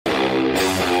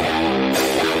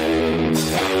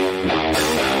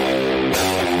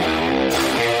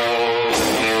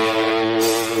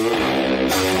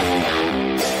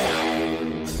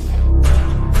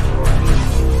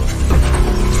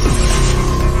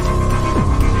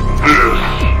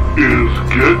is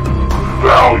Get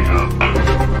Valiant.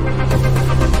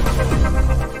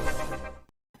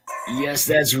 Yes,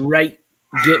 that's right.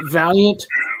 Get Valiant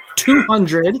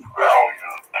 200.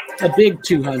 A big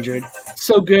 200.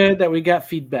 So good that we got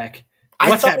feedback.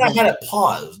 I thought I had it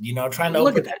paused, trying to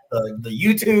Look open at the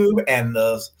YouTube and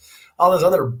all this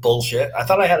other bullshit. I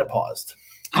thought I had it paused.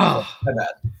 Oh, My bad.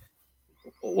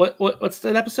 What's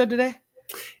that episode today?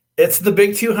 It's the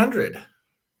big 200.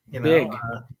 Big.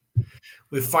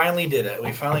 We finally did it.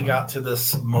 We finally got to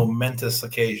this momentous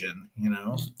occasion,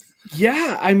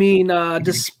 Yeah, I mean,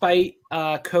 despite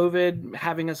COVID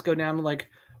having us go down to like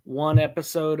one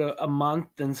episode a month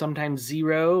and sometimes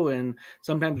zero and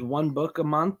sometimes one book a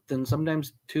month and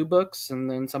sometimes two books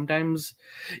and then sometimes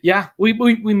we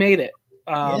made it.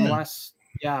 Last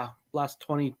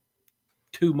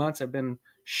 22 months have been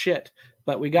shit,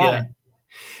 but we got it.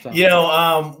 So.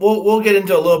 We'll get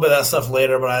into a little bit of that stuff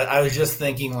later, but I was just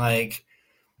thinking, like,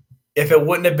 if it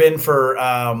wouldn't have been for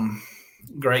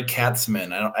Greg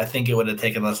Katzman, I think it would have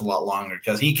taken us a lot longer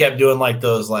because he kept doing like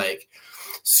those like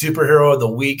superhero of the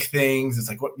week things. It's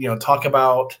like, talk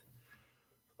about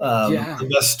the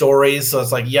best stories. So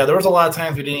it's like, there was a lot of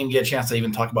times we didn't even get a chance to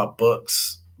even talk about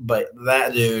books, but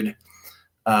that dude,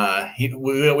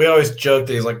 we always joke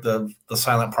that he's like the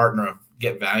silent partner of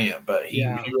Get Valiant, but he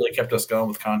really kept us going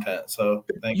with content. So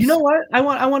thanks. You know what? I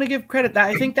want to give credit.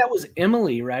 I think that was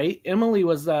Emily, right? Emily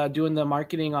was doing the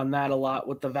marketing on that a lot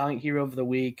with the Valiant Hero of the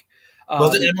Week.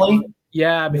 Was it Emily?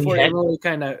 Yeah, before Emily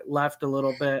kind of left a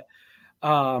little bit.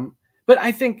 But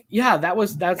I think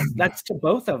that's to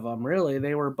both of them. Really,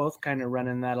 they were both kind of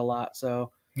running that a lot.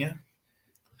 So yeah.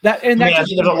 I think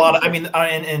there's a lot of. I mean,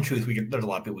 in truth, there's a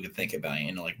lot of people we could think about.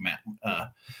 Like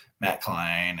Matt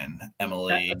Klein and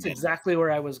Emily. That's exactly where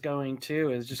I was going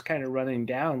too. Is just kind of running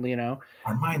down.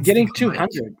 Our minds getting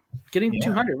 200, getting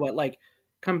 200. What, like,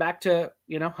 come back to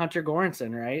Hunter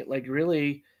Goranson, right? Like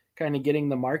really kind of getting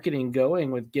the marketing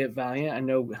going with Get Valiant. I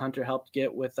know Hunter helped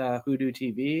get with Hoodoo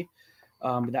TV.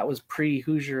 That was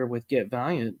pre-Hoosier with Get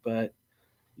Valiant, but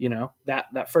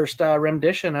that first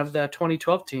rendition of the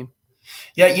 2012 team.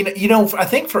 Yeah, I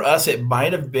think for us it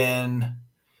might have been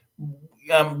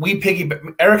Eric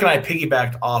and I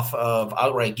piggybacked off of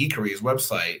Outright Geekery's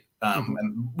website,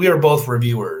 and we are both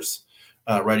reviewers,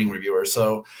 writing reviewers.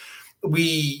 So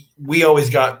we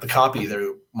always got the copy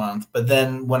every month. But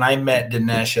then when I met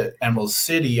Dinesh at Emerald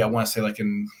City, I want to say like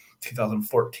in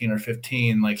 2014 or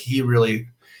 15, like he really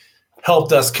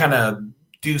helped us kind of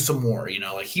do some more.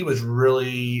 Like he was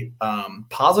really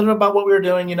positive about what we were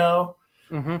doing.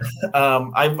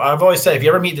 I've always said if you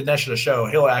ever meet Dinesh at a show,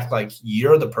 he'll act like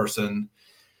you're the person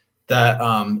that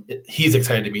he's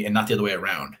excited to meet and not the other way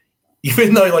around.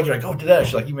 Even though you're like, oh,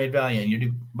 Dinesh, like you made Valiant, you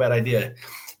do bad idea.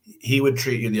 He would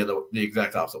treat you the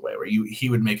exact opposite way, where he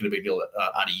would make it a big deal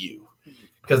out of you,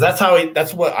 because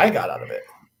that's what I got out of it.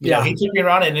 He took me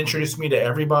around and introduced me to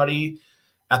everybody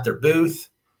at their booth.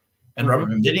 And Robert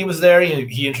Venditti was there.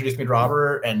 He introduced me to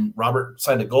Robert, and Robert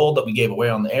signed a gold that we gave away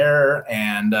on the air.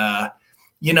 And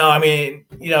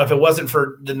if it wasn't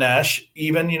for Dinesh,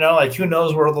 even, like who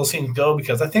knows where those things go,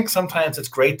 because I think sometimes it's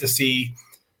great to see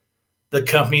the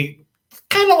company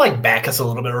kind of like back us a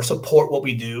little bit or support what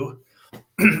we do.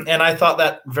 And I thought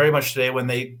that very much today when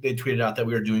they tweeted out that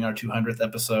we were doing our 200th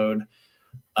episode.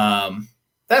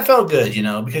 That felt good,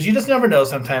 because you just never know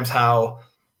sometimes how,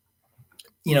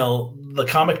 the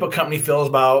comic book company feels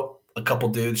about a couple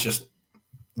dudes just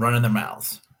running their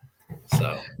mouths.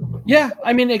 So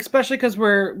I mean, especially because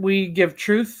we give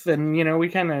truth and we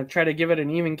kind of try to give it an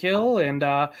even kill, and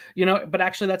but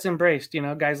actually that's embraced.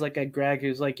 Guys like Greg,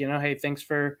 who's like, hey, thanks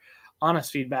for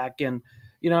honest feedback, and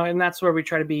and that's where we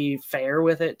try to be fair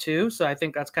with it too. So I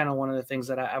think that's kind of one of the things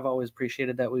that I've always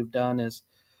appreciated that we've done is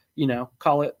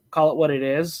call it what it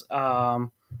is.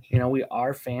 We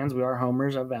are fans, we are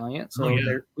homers of Valiant, so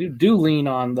we do lean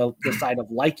on the side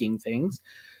of liking things.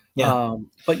 But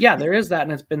there is that,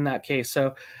 and it's been that case.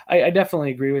 So I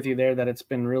definitely agree with you there that it's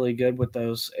been really good with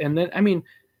those. And then, I mean,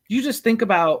 you just think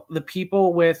about the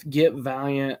people with Get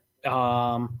Valiant.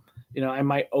 I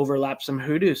might overlap some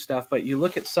Hoodoo stuff, but you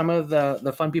look at some of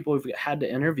the fun people we've had to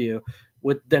interview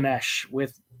with Dinesh,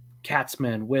 with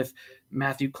Katzman, with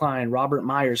Matthew Klein, Robert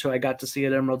Myers, who I got to see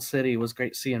at Emerald City. It was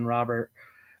great seeing Robert.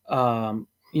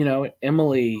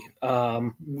 Emily,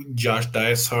 Josh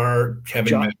Dysart,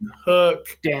 Kevin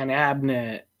Hook, Dan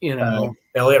Abnett,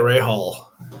 Elliot Rahal,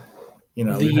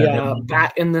 the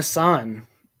Bat in the Sun,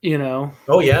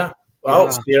 Oh yeah.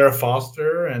 Sierra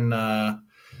Foster and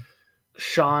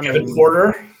Sean Kevin and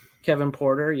Porter. Kevin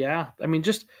Porter, yeah. I mean,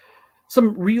 just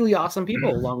some really awesome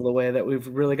people along the way that we've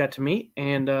really got to meet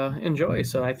and enjoy.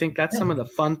 So I think that's some of the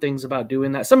fun things about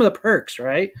doing that. Some of the perks,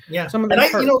 right? Yeah. Some of and the I,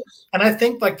 perks. and I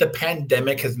think like the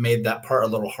pandemic has made that part a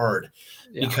little hard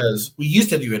because we used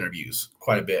to do interviews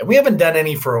quite a bit and we haven't done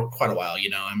any for quite a while.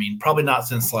 I mean, probably not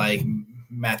since like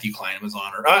Matthew Klein was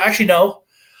on or actually, no,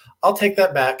 I'll take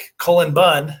that back. Cullen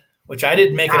Bunn, which I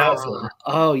didn't make it out for.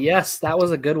 Oh yes. That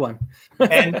was a good one.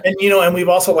 and and we've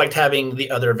also liked having the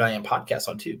other Valiant podcasts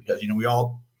on too, because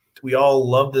we all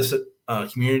love this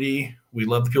community. We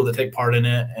love the people that take part in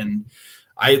it, and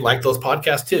I like those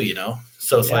podcasts too.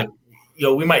 So it's like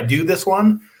we might do this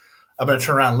one. I'm going to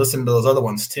turn around and listen to those other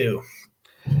ones too.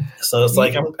 So it's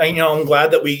like I'm glad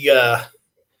that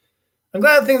I'm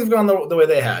glad things have gone the way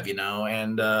they have.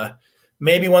 And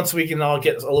maybe once we can all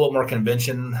get a little bit more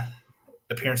convention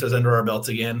appearances under our belts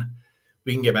again,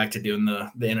 we can get back to doing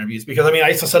the interviews, because I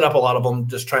used to set up a lot of them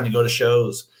just trying to go to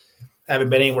shows. I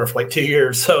haven't been anywhere for like 2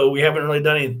 years, so we haven't really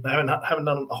done haven't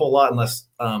done a whole lot unless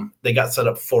they got set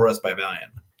up for us by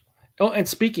Valiant. Oh, and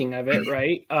speaking of it,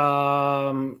 right?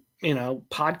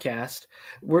 Podcast,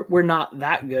 we're not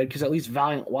that good because at least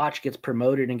Valiant Watch gets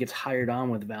promoted and gets hired on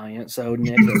with Valiant. So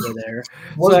Nick over there.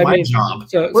 Where's my job?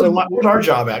 Where's our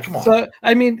job at? Come on. So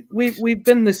we've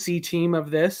been the C team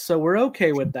of this, so we're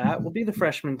okay with that. We'll be the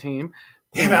freshman team.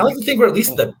 Yeah, man, I like to think we're at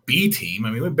least the B team.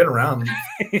 We've been around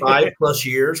 5+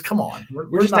 years. Come on,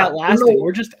 we're just outlasting.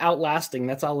 We're just outlasting.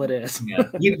 That's all it is. Yeah.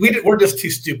 We're just too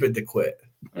stupid to quit.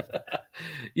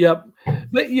 Yep,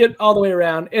 but all the way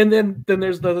around. And then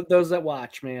there's those that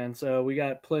watch, man. So we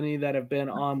got plenty that have been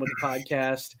on with the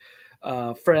podcast,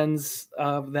 friends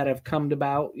that have come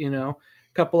about. A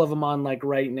couple of them on like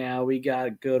right now. We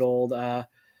got good old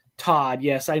Todd.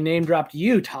 Yes, I name dropped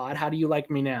you, Todd. How do you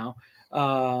like me now?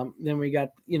 Then we got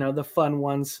the fun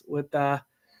ones with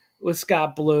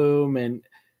Scott Bloom and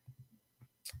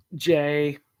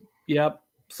Jay. Yep.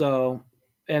 So.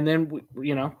 And then,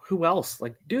 who else?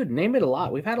 Like, dude, name it a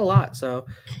lot. We've had a lot. So,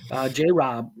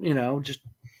 J-Rob, just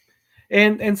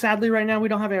and sadly, right now we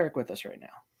don't have Eric with us right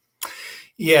now.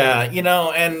 Yeah,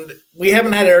 and we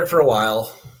haven't had Eric for a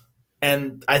while.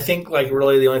 And I think, like,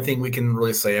 really the only thing we can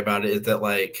really say about it is that,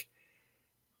 like,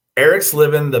 Eric's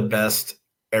living the best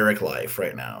Eric life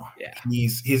right now. Yeah,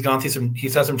 he's gone through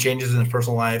he's had some changes in his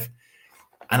personal life,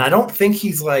 and I don't think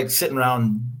he's like sitting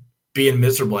around being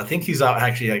miserable. I think he's out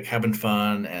actually like having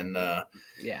fun and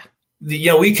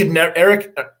we could never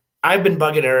Eric. I've been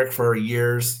bugging Eric for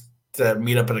years to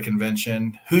meet up at a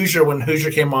convention. When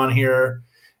Hoosier came on here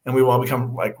and we've all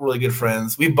become like really good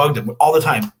friends, we bugged him all the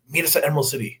time. Meet us at Emerald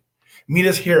City. Meet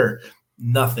us here.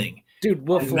 Nothing. Dude,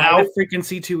 we'll fly to freaking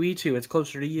C2E2. It's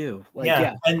closer to you.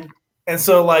 And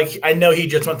so like I know he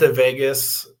just went to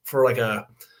Vegas for like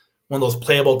one of those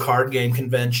playable card game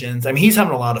conventions. He's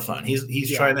having a lot of fun.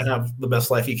 He's trying to have the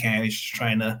best life he can. He's just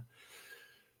trying to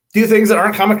do things that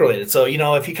aren't comic related. So,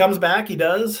 if he comes back, he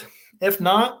does. If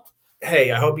not,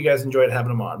 hey, I hope you guys enjoyed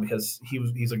having him on, because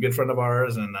he's a good friend of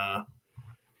ours. And,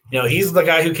 he's the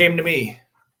guy who came to me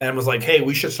and was like, hey,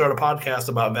 we should start a podcast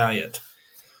about Valiant.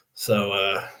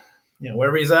 So,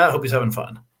 wherever he's at, I hope he's having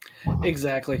fun.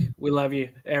 Exactly. We love you,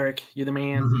 Eric. You're the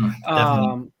man.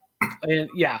 Mm-hmm.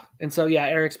 And so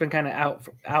Eric's been kind of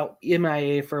out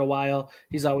MIA for a while.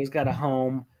 He's always got a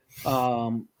home,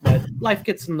 but life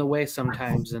gets in the way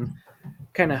sometimes and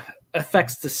kind of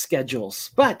affects the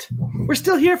schedules. But we're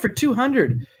still here for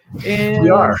 200, and we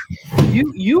are.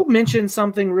 You mentioned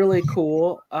something really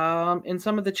cool in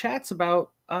some of the chats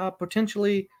about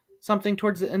potentially something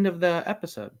towards the end of the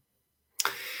episode.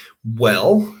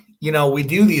 Well, we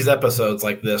do these episodes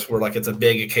like this where like it's a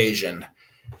big occasion.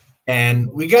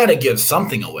 And we got to give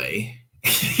something away,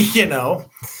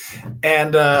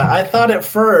 And I thought at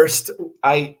first,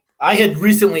 I had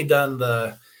recently done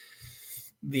the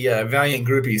Valiant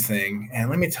Groupies thing.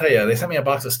 And let me tell you, they sent me a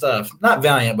box of stuff. Not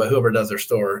Valiant, but whoever does their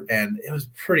store. And it was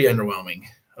pretty underwhelming.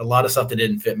 A lot of stuff that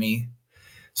didn't fit me.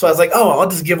 So I was like, oh, I'll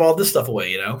just give all this stuff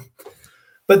away,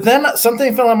 But then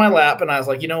something fell on my lap, and I was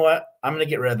like, you know what? I'm going to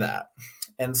get rid of that.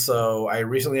 And so I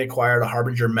recently acquired a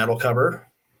Harbinger metal cover.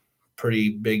 Pretty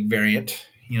big variant,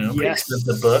 pretty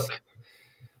expensive book.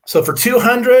 So for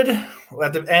 200,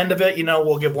 at the end of it,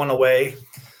 we'll give one away.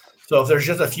 So if there's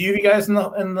just a few of you guys in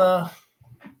the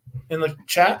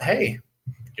chat, hey,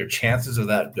 your chances are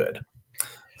that good.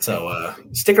 So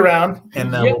stick around,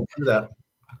 and we'll do that.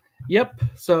 Yep.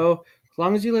 So as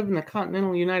long as you live in the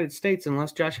continental United States,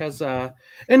 unless Josh has and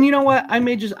you know what, I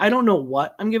don't know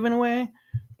what I'm giving away,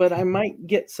 but I might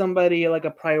get somebody like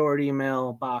a priority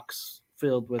mail box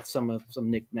filled with some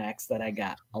knickknacks that I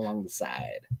got along the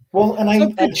side. Well, and So I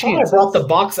good thought I chances. brought the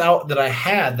box out that I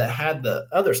had that had the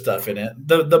other stuff in it.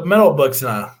 The metal book's in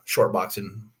a short box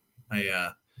in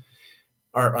my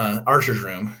Archer's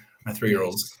room, my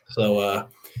 3-year-old's. So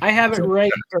I have it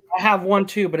right. I have one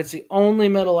too, but it's the only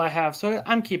metal I have, so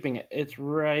I'm keeping it. It's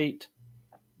right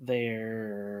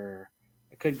there.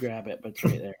 I could grab it, but it's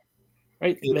right there.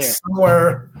 Right it's there.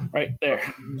 somewhere Right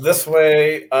there. this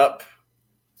way up.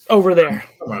 Over there.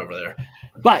 Somewhere over there.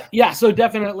 But yeah, so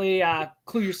definitely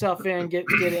clue yourself in, get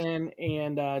in,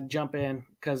 and jump in,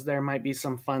 because there might be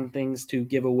some fun things to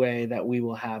give away that we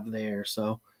will have there.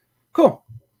 So cool.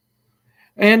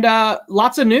 And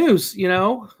lots of news,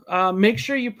 make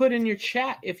sure you put in your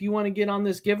chat if you want to get on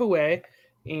this giveaway,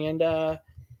 and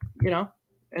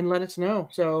and let us know.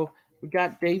 So we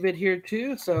got David here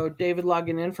too. So David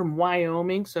logging in from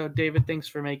Wyoming. So David, thanks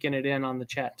for making it in on the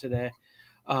chat today.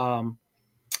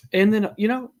 And then,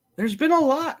 there's been a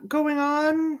lot going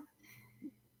on,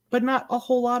 but not a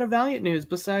whole lot of Valiant news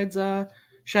besides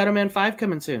Shadow Man 5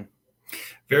 coming soon.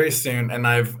 Very soon. And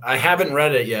I haven't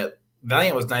read it yet.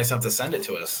 Valiant was nice enough to send it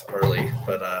to us early,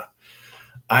 but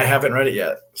I haven't read it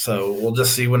yet. So we'll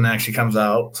just see when it actually comes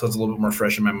out. So it's a little bit more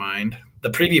fresh in my mind. The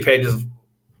preview pages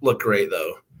look great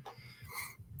though.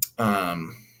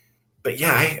 But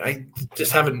yeah, I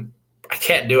just haven't, I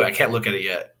can't do it. I can't look at it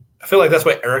yet. I feel like that's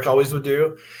what Eric always would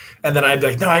do. And then I'd be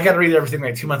like, no, I got to read everything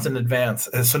like 2 months in advance.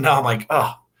 And so now I'm like,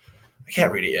 oh, I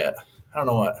can't read it yet. I don't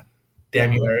know what.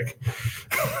 Damn you, Eric.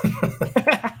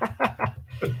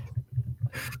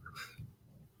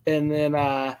 And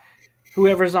then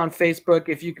whoever's on Facebook,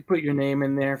 if you could put your name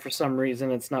in there, for some reason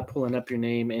it's not pulling up your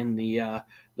name in the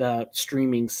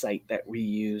streaming site that we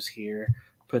use here.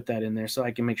 Put that in there so I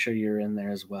can make sure you're in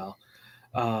there as well.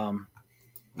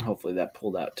 Hopefully that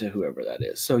pulled out to whoever that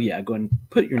is. So yeah, go ahead and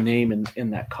put your name in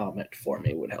that comment for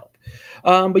me, would help.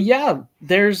 But yeah,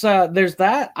 there's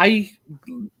that. A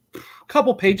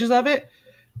couple pages of it.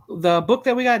 The book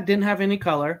that we got didn't have any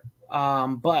color.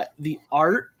 But the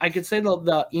art, I could say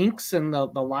the inks and the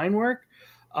line work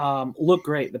look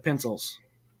great. The pencils.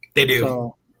 They do.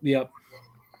 So, yep.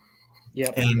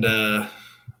 And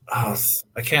I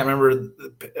can't remember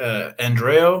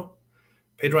Pedro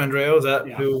Andreo, is that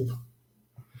who?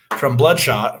 From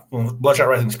Bloodshot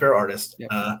Rising Spirit artist. Yep.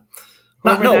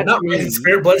 Not Rising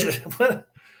Spirit, Bloodshot.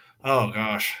 Oh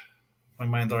gosh, my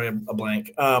mind's already a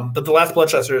blank. But the last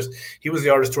Bloodshot series, he was the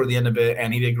artist toward the end of it,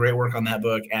 and he did great work on that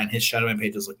book. And his Shadow Man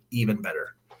pages look even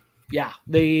better. Yeah,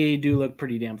 they do look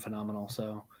pretty damn phenomenal.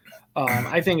 So,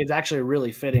 I think it's actually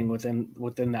really fitting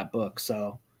within that book.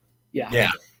 So, yeah.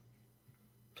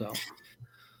 So,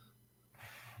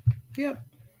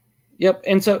 yep.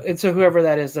 And so whoever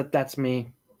that is, that's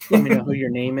me. Let me know who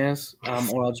your name is,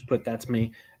 or I'll just put that's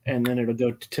me, and then it'll go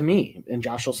to me, and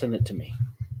Josh will send it to me.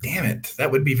 Damn it,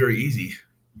 that would be very easy,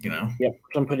 Yep, so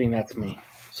I'm putting that's me.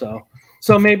 So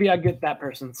maybe I get that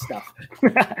person's stuff.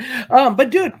 But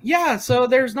dude, yeah. So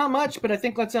there's not much, but I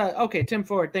think let's. Okay, Tim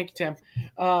Ford, thank you, Tim.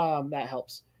 That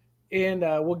helps, and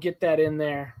we'll get that in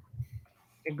there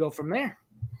and go from there.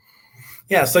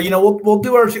 Yeah, so we'll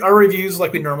do our reviews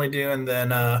like we normally do, and then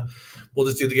we'll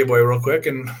just do the giveaway real quick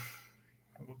and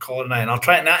we'll call it a night. And I'll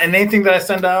try it now. And anything that I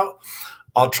send out,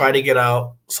 I'll try to get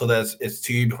out so that it's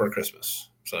to you before Christmas.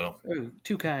 So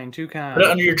too kind. Put it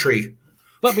under your tree.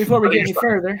 But before we get any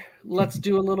further, let's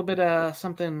do a little bit of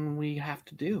something we have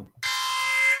to do.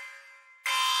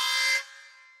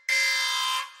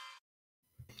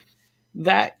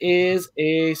 That is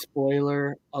a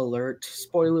spoiler alert.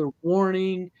 Spoiler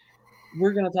warning.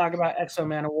 We're going to talk about X-O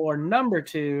Manowar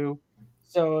 #2.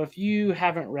 So if you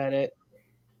haven't read it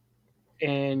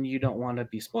and you don't want to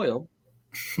be spoiled,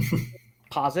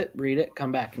 pause it, read it,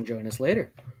 come back and join us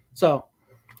later. So,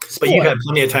 but you had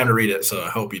plenty of time to read it, so I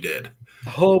hope you did.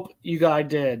 Hope you guys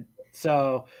did.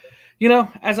 So,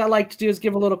 as I like to do is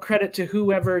give a little credit to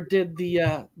whoever did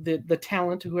the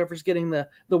talent, whoever's getting the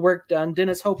work done.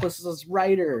 Dennis Hopeless's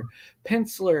writer,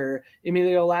 penciler,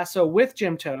 Emilio Lasso with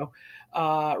Jim Toe,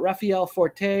 Rafael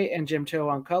Forte and Jim Toe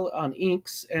on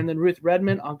inks, and then Ruth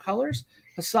Redmond on colors.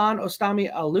 Hassan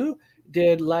Ostami Alu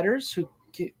did letters.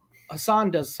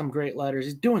 Hassan does some great letters.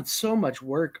 He's doing so much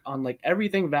work on like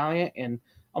everything Valiant and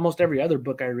almost every other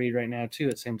book I read right now too,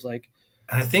 it seems like.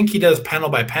 And I think he does panel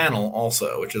by panel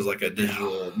also, which is like a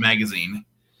digital magazine.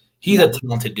 He's a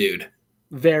talented dude.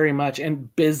 Very much,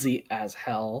 and busy as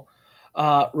hell.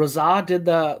 Raza did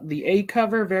the A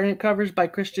cover, variant covers by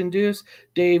Christian Deuce,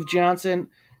 Dave Johnson,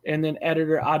 and then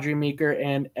editor Audrey Meeker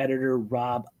and editor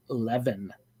Rob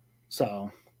Levin. So,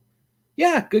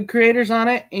 yeah, good creators on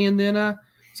it. And then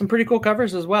some pretty cool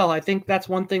covers as well. I think that's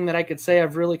one thing that I could say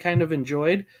I've really kind of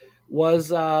enjoyed was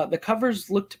the covers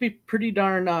look to be pretty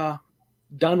darn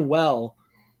done well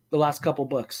the last couple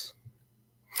books.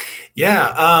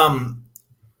 Yeah.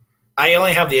 I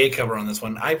only have the A cover on this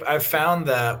one. I've found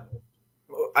that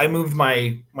I moved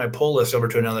my pull list over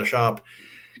to another shop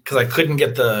because I couldn't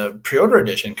get the pre-order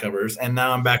edition covers, and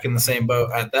now I'm back in the same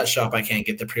boat at that shop. I can't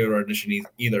get the pre-order edition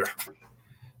either.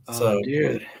 So,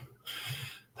 dude,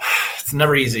 it's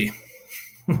never easy.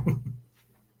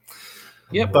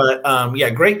 Yep. But yeah,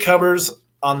 great covers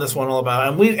on this one all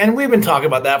about, and we've been talking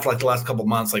about that for like the last couple of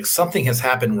months. Like something has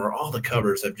happened where all the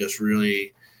covers have just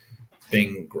really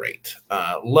been great.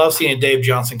 Love seeing a Dave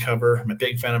Johnson cover. I'm a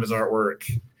big fan of his artwork.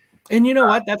 And you know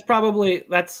what? That's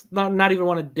not even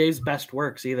one of Dave's best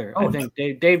works either. I think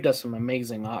Dave does some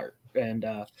amazing art. And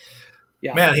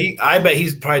yeah. Man, I bet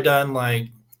he's probably done like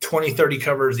 20, 30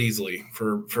 covers easily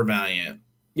for Valiant.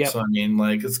 Yeah. So I mean,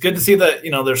 like, it's good to see that,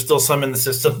 there's still some in the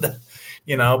system that,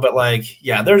 but like,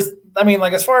 yeah,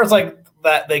 as far as like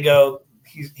that they go,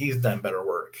 he's done better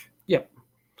work. Yep.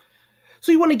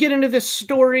 So you want to get into this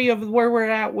story of where we're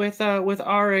at with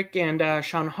Arik and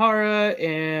Shanhara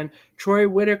and Troy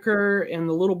Whitaker and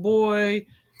the little boy.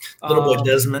 Little boy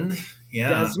Desmond. Yeah.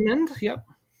 Desmond, yep.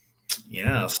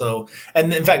 Yeah. So,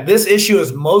 and in fact, this issue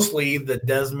is mostly the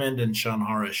Desmond and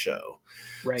Shanhara show.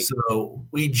 Right. So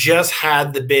we just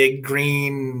had the big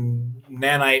green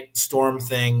nanite storm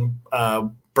thing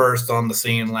burst on the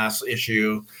scene last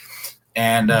issue,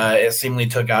 and it seemingly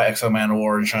took out Exo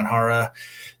Manowar and Shanhara.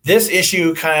 This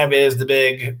issue kind of is the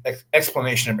big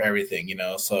explanation of everything,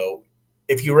 So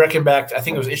if you reckon back, I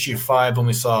think it was issue 5 when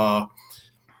we saw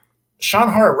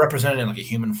Shanhara represented in like a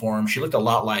human form. She looked a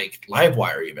lot like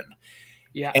Livewire even.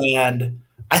 Yeah. And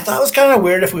I thought it was kind of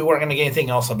weird if we weren't going to get anything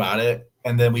else about it.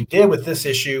 And then we did with this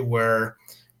issue where,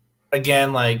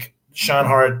 again, like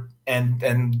Shanhara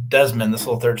and Desmond, this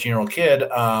little 13-year-old kid,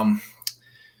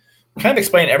 kind of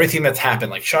explain everything that's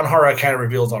happened. Like Shanhara kind of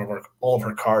reveals all of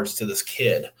her cards to this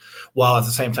kid, while at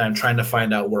the same time trying to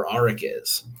find out where Arik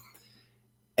is.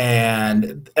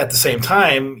 And at the same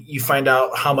time, you find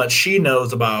out how much she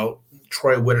knows about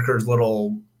Troy Whitaker's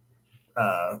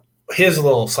his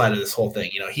little side of this whole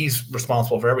thing. He's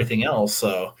responsible for everything else.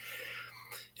 So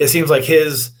it seems like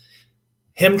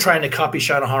him trying to copy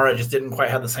Shanhara just didn't quite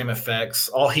have the same effects.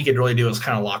 All he could really do was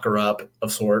kind of lock her up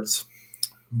of sorts.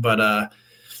 But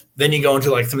then you go into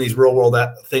like some of these real world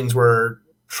things where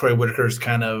Troy Whitaker's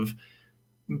kind of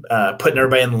putting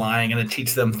everybody in line and to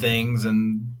teach them things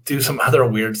and do some other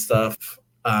weird stuff.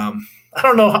 I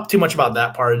don't know too much about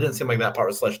that part. It didn't seem like that part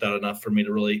was fleshed out enough for me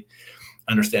to really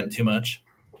understand it too much.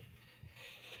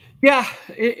 Yeah,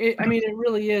 it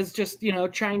really is just,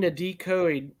 trying to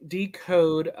decode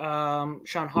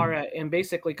Shanhara and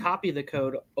basically copy the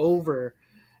code over.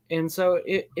 And so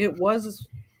it was,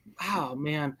 oh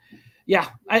man. Yeah,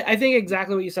 I think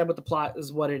exactly what you said with the plot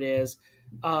is what it is.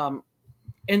 And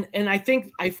I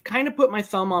think I've kind of put my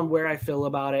thumb on where I feel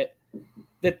about it,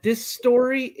 that this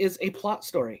story is a plot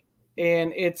story.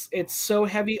 And it's so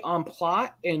heavy on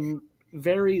plot and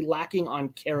very lacking on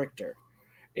character.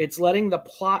 It's letting the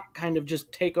plot kind of just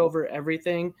take over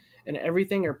everything, and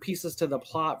everything are pieces to the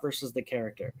plot versus the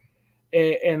character.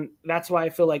 And that's why I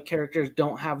feel like characters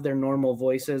don't have their normal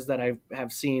voices that I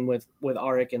have seen with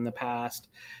Arik in the past.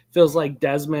 Feels like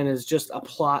Desmond is just a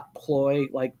plot ploy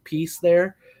like piece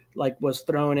there, like was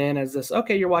thrown in as this,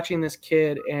 okay, you're watching this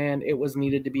kid and it was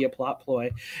needed to be a plot ploy.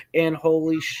 And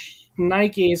holy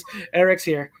Nikes, Eric's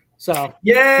here. So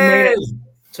yay!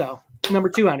 So number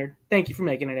 200. Thank you for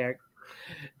making it, Eric.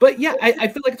 But yeah, I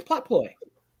feel like it's a plot ploy.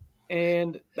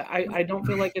 And I don't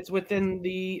feel like it's within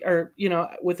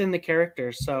within the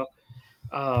characters. So,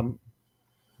 and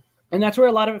that's where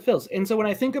a lot of it feels. And so when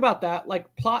I think about that,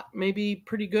 like plot may be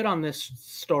pretty good on this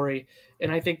story.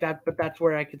 And I think but that's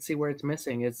where I could see where it's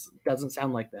missing. It doesn't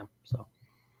sound like them. So.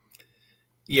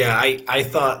 Yeah, I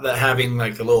thought that having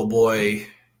like the little boy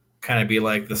kind of be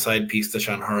like the side piece to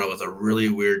Shanhara was a really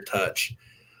weird touch.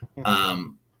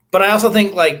 But I also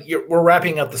think like we're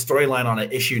wrapping up the storyline on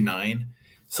issue 9.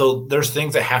 So there's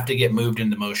things that have to get moved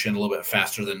into motion a little bit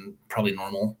faster than probably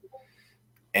normal.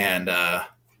 And,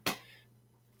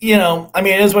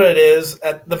 it is what it is.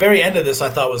 At the very end of this, I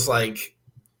thought was like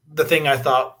the thing I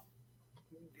thought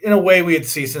in a way we had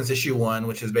seen since issue 1,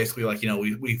 which is basically like,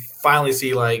 we finally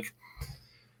see like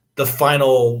the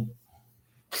final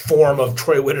form of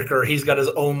Troy Whitaker. He's got his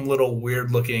own little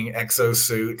weird looking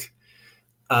exosuit.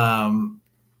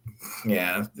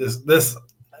 Yeah, this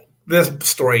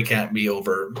story can't be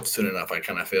over soon enough. I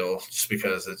kind of feel, just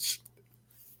because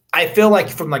I feel like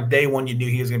from like day one you knew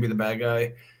he was gonna be the bad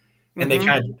guy, and they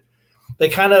kind they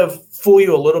kind of fool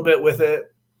you a little bit with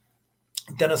it.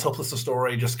 Dennis Hopeless'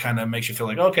 story just kind of makes you feel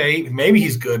like, okay, maybe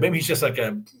he's good. Maybe he's just like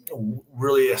a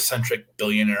really eccentric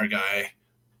billionaire guy.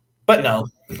 But no,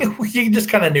 you just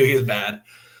kind of knew he was bad.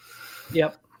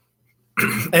 Yep.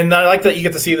 And I like that you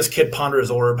get to see this kid ponder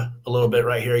his orb a little bit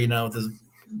right here, with his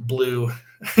blue.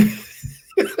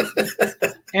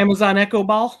 Amazon Echo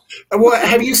Ball. Well,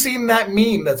 have you seen that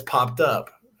meme that's popped up,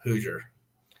 Hoosier?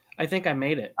 I think I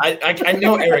made it. I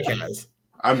know Eric has.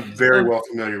 I'm very well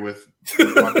familiar with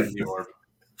pondering the orb.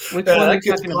 Which one are you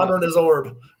kid's talking pondering about? his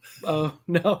orb. Oh,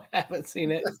 no, haven't seen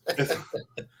it.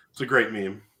 It's a great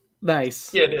meme.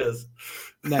 Nice. Yeah, it is.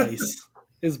 Nice.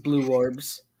 His blue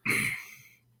orbs.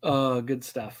 Oh, good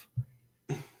stuff.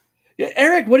 Yeah,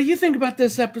 Eric, what do you think about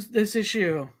this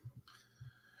issue?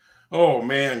 Oh,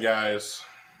 man, guys.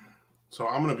 So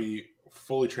I'm going to be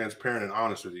fully transparent and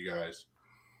honest with you guys.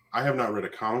 I have not read a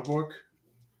comic book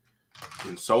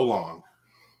in so long.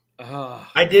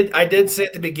 I did say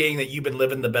at the beginning that you've been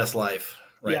living the best life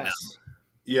right now.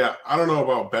 Yeah, I don't know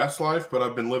about best life, but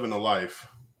I've been living a life.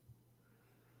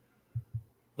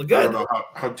 Well, good. I don't know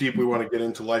how deep we want to get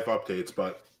into life updates,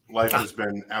 but life has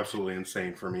been absolutely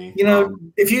insane for me.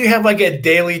 If you have like a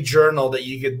daily journal that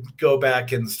you could go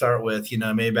back and start with,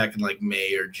 maybe back in like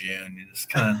May or June, you just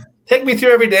kind of take me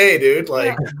through every day, dude.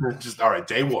 Like, just all right,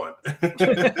 day one.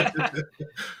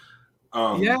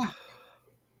 Yeah.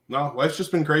 No, life's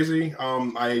just been crazy.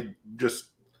 It's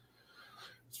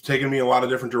taken me a lot of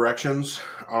different directions.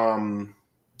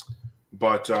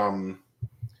 But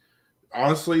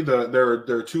honestly, there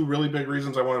are two really big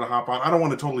reasons I wanted to hop on. I don't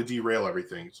want to totally derail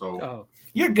everything. So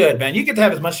you're good, man. You get to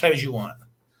have as much time as you want.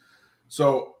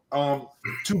 So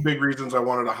two big reasons I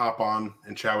wanted to hop on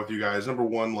and chat with you guys. Number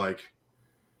one,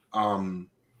 I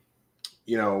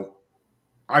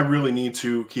really need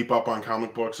to keep up on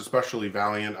comic books, especially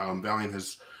Valiant. Valiant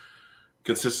has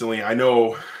consistently, I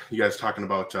know you guys talking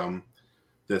about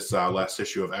this last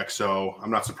issue of XO.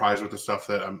 I'm not surprised with the stuff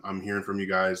that I'm hearing from you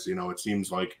guys. It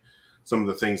seems like some of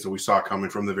the things that we saw coming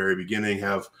from the very beginning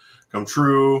have come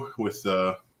true, with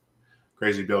the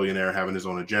crazy billionaire having his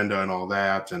own agenda and all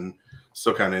that, and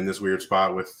still kind of in this weird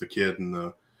spot with the kid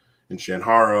and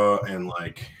Shanhara and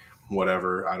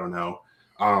whatever. I don't know.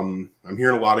 I'm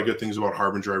hearing a lot of good things about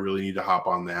Harbinger. I really need to hop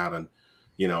on that and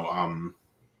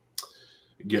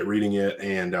get reading it.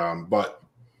 And but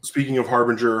speaking of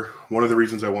Harbinger, one of the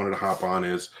reasons I wanted to hop on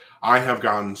is I have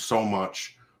gotten so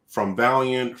much from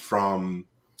Valiant, from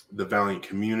the Valiant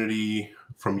community,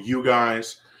 from you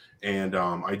guys, and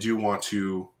I do want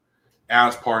to,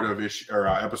 as part of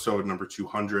episode number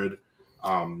 200,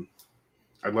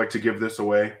 I'd like to give this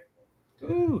away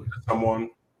to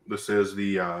someone. This is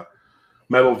the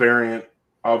metal variant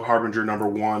of Harbinger number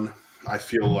 1. I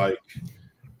feel like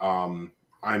I'm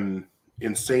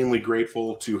insanely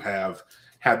grateful to have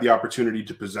had the opportunity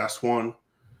to possess one,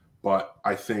 but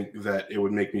I think that it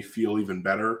would make me feel even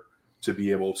better to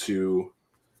be able to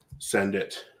send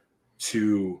it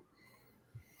to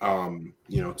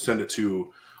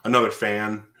another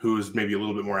fan who is maybe a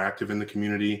little bit more active in the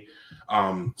community.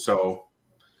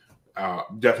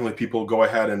 Definitely, people, go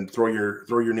ahead and throw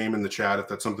your name in the chat if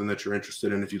that's something that you're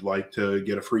interested in. If you'd like to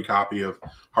get a free copy of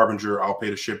Harbinger, I'll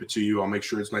pay to ship it to you. I'll make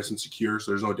sure it's nice and secure,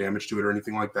 so there's no damage to it or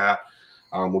anything like that.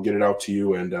 We'll get it out to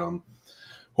you and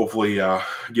hopefully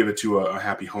give it to a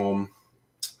happy home.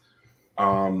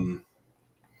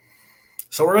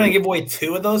 So we're going to give away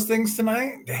 2 of those things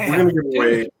tonight? Damn. We're going to give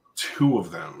away 2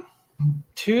 of them.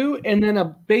 2, and then a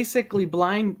basically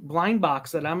blind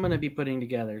box that I'm going to be putting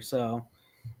together. So,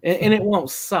 and it won't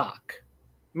suck.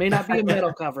 May not be a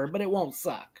metal cover, but it won't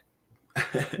suck.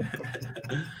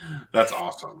 That's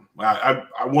awesome. I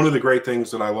one of the great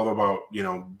things that I love about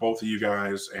both of you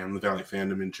guys and the Valiant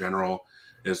fandom in general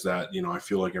is that I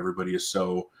feel like everybody is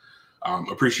so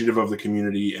appreciative of the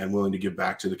community and willing to give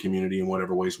back to the community in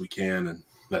whatever ways we can, and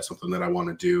that's something that I want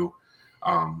to do.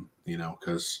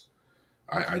 Because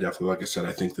I definitely, like I said,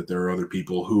 I think that there are other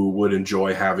people who would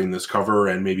enjoy having this cover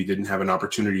and maybe didn't have an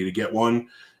opportunity to get one,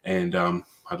 and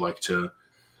I'd like to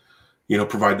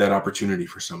provide that opportunity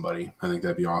for somebody. I think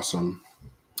that'd be awesome.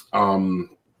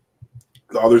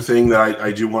 The other thing that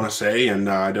I do want to say, and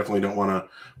I definitely don't want to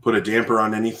put a damper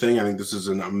on anything. I think this is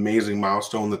an amazing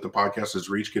milestone that the podcast has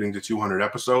reached, getting to 200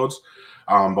 episodes.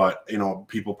 But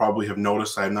people probably have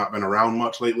noticed I have not been around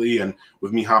much lately. And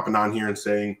with me hopping on here and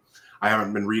saying I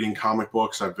haven't been reading comic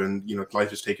books, I've been,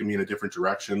 life has taken me in a different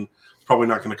direction. It's probably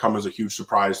not going to come as a huge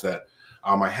surprise that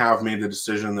I have made the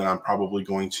decision that I'm probably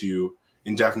going to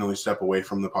indefinitely step away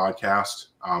from the podcast.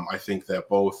 I think that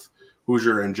both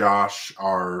Hoosier and Josh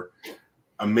are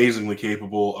amazingly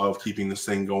capable of keeping this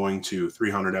thing going to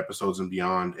 300 episodes and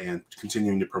beyond, and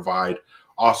continuing to provide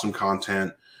awesome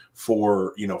content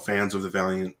for, you know, fans of the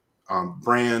Valiant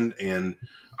brand. And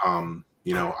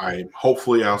you know,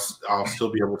 I'll still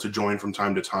be able to join from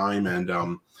time to time, and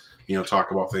you know,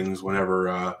 talk about things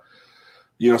whenever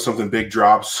you know, something big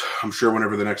drops. I'm sure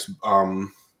whenever the next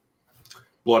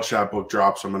Bloodshot book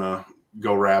drops, I'm gonna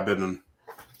go rabid and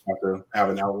have to have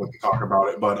an outlet to talk about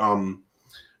it. But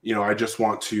you know, I just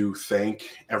want to thank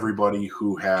everybody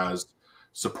who has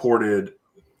supported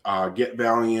Get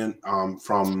Valiant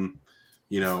from,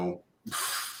 you know,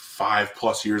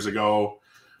 5+ years ago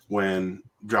when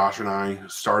Josh and I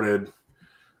started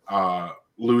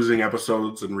losing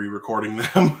episodes and re-recording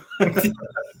them.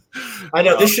 I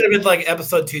know, this should have been like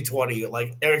episode 220.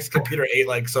 Like, Eric's computer ate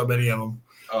like so many of them.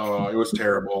 It was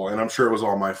terrible, and I'm sure it was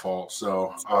all my fault.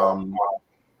 So,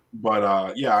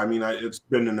 but yeah, I mean, it's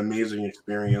been an amazing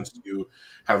experience to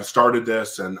have started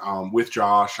this, and with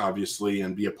Josh, obviously,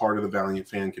 and be a part of the Valiant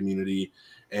fan community.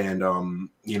 And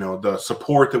you know, the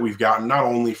support that we've gotten, not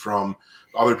only from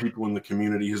other people in the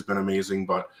community, has been amazing,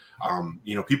 but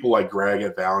you know, people like Greg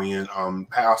at Valiant,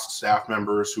 past staff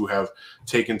members who have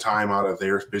taken time out of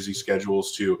their busy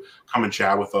schedules to come and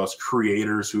chat with us,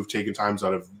 creators who've taken times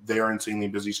out of their insanely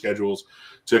busy schedules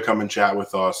to come and chat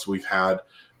with us. We've had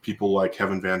people like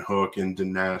Kevin Van Hook and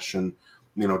Dinesh, and,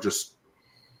 you know, just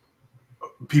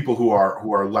people who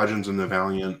are legends in the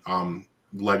Valiant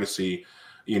legacy,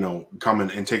 you know, come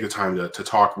and take the time to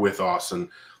talk with us. And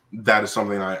that is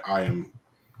something I am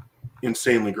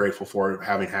insanely grateful for,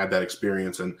 having had that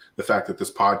experience, and the fact that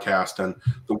this podcast and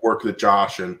the work that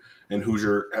Josh and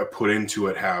Hoosier have put into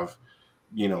it have,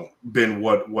 you know, been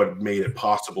what made it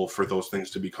possible for those things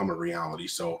to become a reality.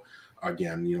 So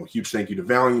again, you know, huge thank you to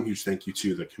Valiant, huge thank you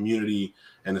to the community,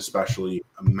 and especially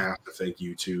a massive thank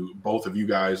you to both of you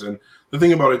guys. And the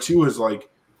thing about it too is, like,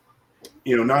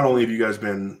 you know, not only have you guys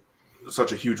been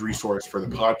such a huge resource for the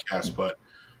podcast, but,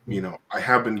 you know, I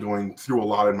have been going through a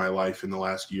lot in my life in the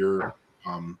last year,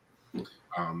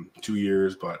 2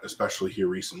 years, but especially here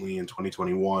recently in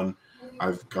 2021,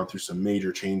 I've gone through some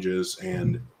major changes.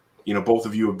 And, you know, both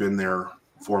of you have been there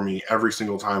for me every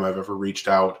single time I've ever reached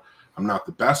out. I'm not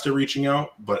the best at reaching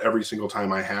out, but every single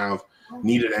time I have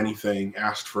needed anything,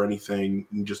 asked for anything,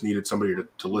 and just needed somebody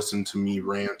to listen to me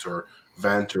rant or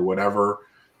vent or whatever,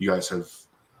 you guys have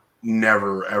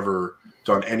never, ever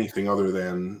done anything other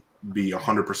than be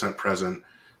 100% present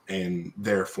and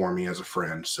there for me as a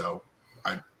friend. So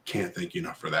I can't thank you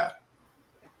enough for that.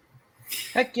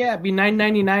 Heck yeah, it'd be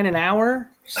 $9.99 an hour.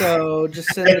 So just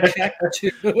send a check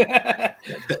to.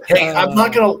 Hey, I'm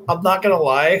not gonna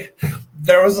lie.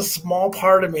 There was a small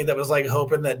part of me that was like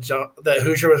hoping that that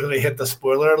Hoosier was going to hit the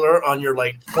spoiler alert on your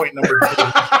like point number 2.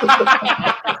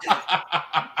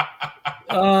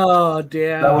 Oh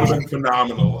damn! That would have been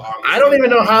phenomenal. Honestly. I don't even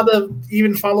know how to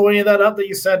even follow any of that up that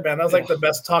you said, man. That was like the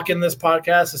best talk in this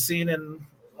podcast has seen in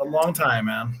a long time,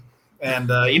 man. And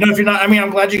you know, if you're not, I mean,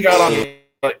 I'm glad you got on.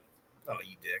 Like, oh,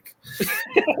 you dick!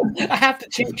 I have to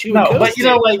change you. No, but you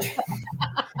know, like,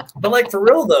 for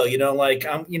real though, you know, like,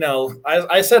 you know,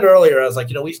 I said earlier, I was like,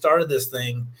 you know, we started this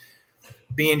thing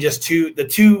being just the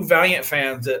two Valiant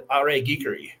fans at Outright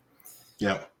Geekery.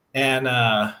 Yeah. And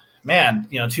man,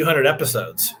 you know, 200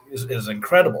 episodes is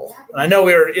incredible. And I know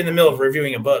we were in the middle of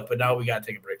reviewing a book, but now we got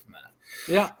to take a break from that.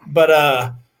 Yeah.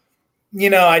 But, you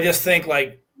know, I just think,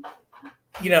 like,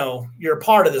 you know, you're a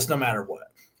part of this no matter what.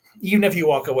 Even if you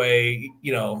walk away,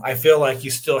 you know, I feel like you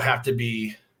still have to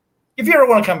be, if you ever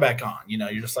want to come back on, you know,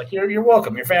 you're just like, you're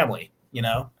welcome, you're family, you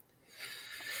know.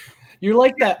 You're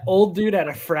like that old dude at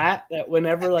a frat that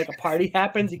whenever like a party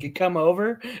happens, he could come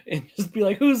over and just be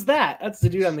like, "Who's that?" That's the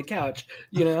dude on the couch.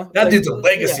 You know, that like, dude's a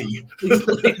legacy. Yeah,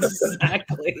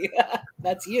 exactly.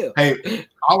 That's you. Hey,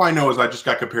 all I know is I just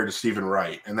got compared to Stephen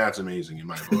Wright, and that's amazing in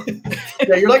my book.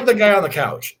 Yeah, you're like the guy on the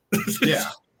couch. Yeah,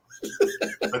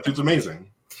 that dude's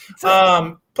amazing.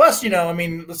 Plus, you know, I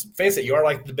mean, let's face it, you are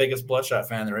like the biggest Bloodshot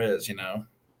fan there is, you know.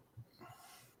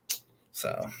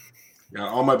 So. Yeah,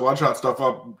 all my Bloodshot stuff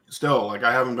up still. Like,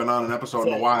 I haven't been on an episode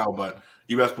in a while, but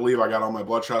you best believe I got all my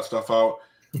Bloodshot stuff out.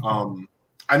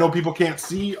 I know people can't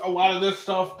see a lot of this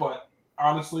stuff, but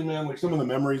honestly, man, like, some of the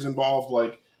memories involved,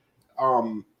 like, I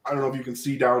don't know if you can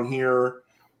see down here,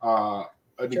 an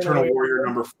Eternal Warrior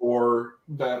number 4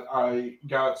 that I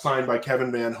got signed by Kevin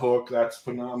Van Hook. That's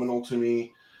phenomenal to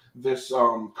me. This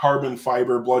carbon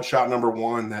fiber Bloodshot number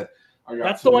 1 that I got.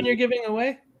 That's the one you're giving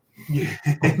away? Yeah.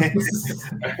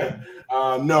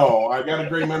 No, I got a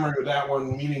great memory with that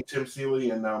one, meeting Tim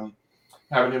Seeley and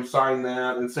having him sign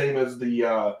that, and same as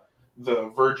the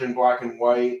Virgin black and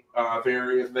white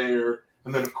variant there.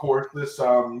 And then, of course, this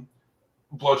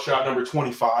Bloodshot number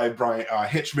 25, Brian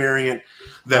Hitch variant,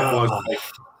 that was like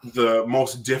the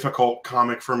most difficult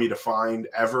comic for me to find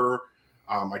ever.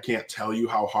 I can't tell you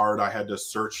how hard I had to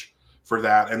search for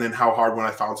that, and then how hard when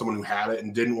I found someone who had it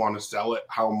and didn't want to sell it,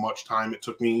 how much time it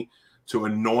took me to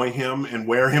annoy him and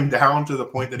wear him down to the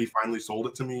point that he finally sold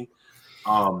it to me.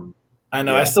 I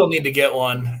know. Yeah. I still need to get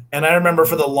one. And I remember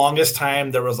for the longest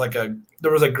time there was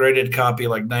a graded copy,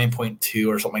 like 9.2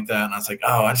 or something like that. And I was like,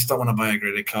 oh, I just don't want to buy a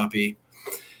graded copy.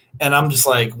 And I'm just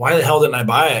like, why the hell didn't I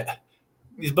buy it?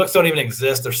 These books don't even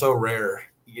exist. They're so rare.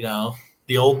 You know,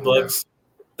 the old books,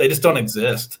 they just don't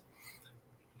exist.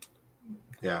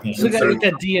 Yeah. Still got to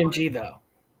get that DMG though.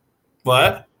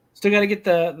 What? Still got to get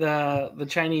the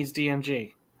Chinese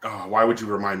DMG. Oh, why would you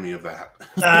remind me of that?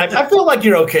 I feel like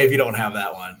you're okay if you don't have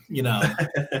that one, you know.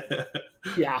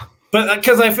 Yeah. But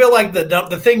because I feel like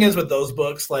the thing is with those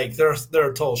books, like they're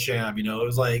a total sham, you know. It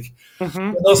was like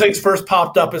when those things first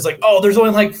popped up, it's like, oh, there's only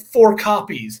like 4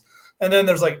 copies, and then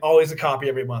there's like always a copy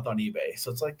every month on eBay. So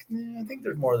it's like, I think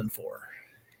there's more than 4.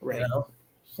 Right? You know?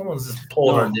 Someone's just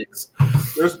pulling our dicks.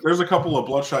 There's a couple of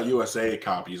Bloodshot USA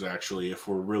copies actually, if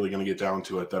we're really going to get down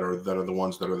to it, that are the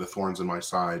ones that are the thorns in my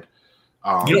side.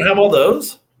 You don't have all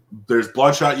those? There's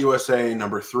Bloodshot USA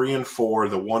number 3 and 4.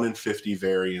 The 1 in 50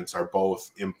 variants are both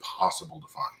impossible to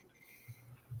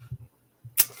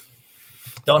find.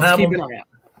 Don't have them.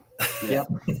 Yep.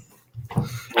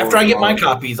 After I get my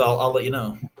copies, I'll let you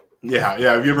know. Yeah.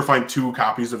 If you ever find 2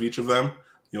 copies of each of them,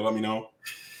 you'll let me know.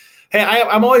 Hey,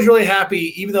 I'm always really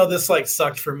happy, even though this like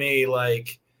sucked for me,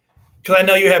 like because I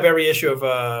know you have every issue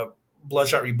of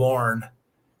Bloodshot Reborn.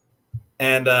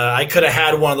 And I could have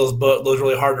had one of those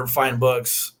really hard to find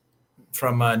books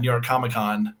from New York Comic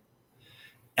Con.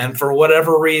 And for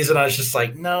whatever reason, I was just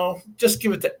like, no, just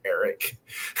give it to Eric.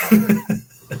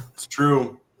 It's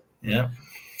true. Yeah.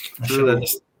 I should have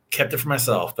just kept it for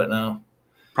myself, but no.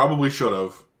 Probably should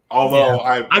have. Although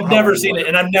I've never seen it,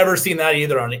 and I've never seen that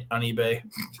either on eBay.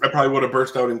 I probably would have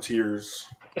burst out in tears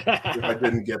if I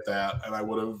didn't get that, and I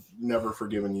would have never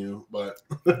forgiven you. But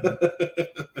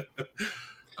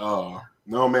oh.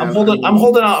 No, man. I'm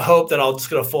holding out hope that I'll just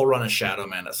get a full run of Shadow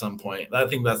Man at some point. I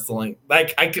think that's the link.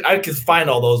 Like I could find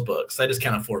all those books. I just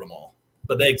can't afford them all,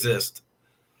 but they exist.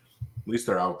 At least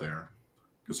they're out there.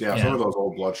 Because some of those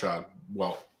old Bloodshot,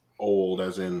 old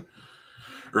as in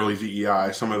early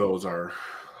VEI, some of those are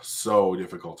so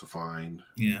difficult to find.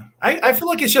 Yeah, I feel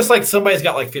like it's just like somebody's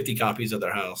got like 50 copies at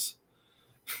their house.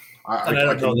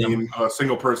 I can name a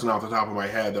single person off the top of my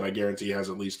head that I guarantee has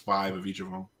at least 5 of each of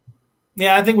them.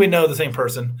 Yeah, I think we know the same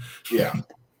person. Yeah.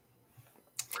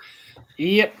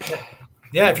 Yep.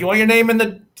 Yeah, if you want your name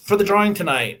for the drawing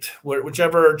tonight,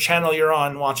 whichever channel you're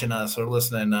on watching us or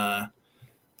listening,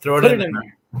 throw it in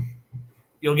there.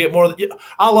 You'll get more.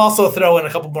 I'll also throw in a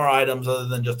couple more items other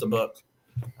than just a book,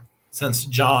 since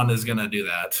John is going to do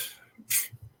that.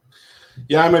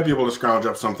 Yeah, I might be able to scrounge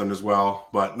up something as well,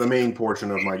 but the main portion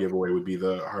of my giveaway would be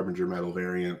the Harbinger Metal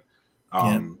variant.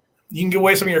 You can give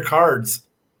away some of your cards.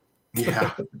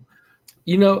 Yeah.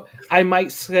 You know, I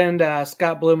might send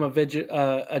Scott Bloom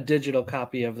a digital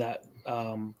copy of that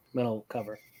metal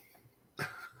cover.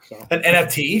 So. An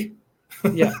NFT?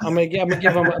 Yeah, I'm gonna give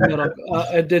him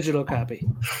a digital copy.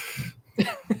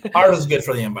 Ours is good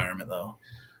for the environment, though.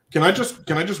 Can I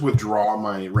just withdraw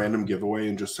my random giveaway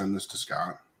and just send this to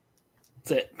Scott?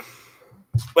 That's it.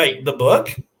 Wait, the book?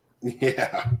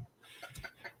 Yeah.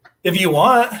 If you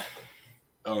want.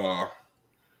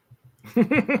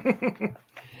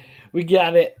 We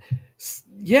got it.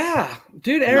 Yeah,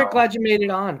 dude, Eric, glad you made it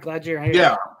on. Glad you're here.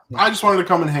 Yeah, I just wanted to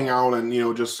come and hang out and,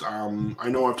 just I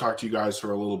know I've talked to you guys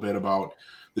for a little bit about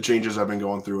the changes I've been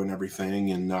going through and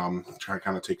everything, and trying to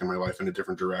kind of taking my life in a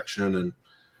different direction, and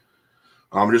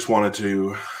just wanted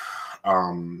to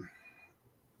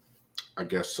I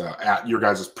guess at your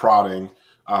guys' prodding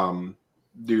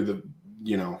do the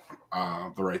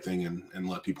the right thing and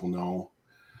let people know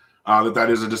that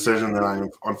is a decision that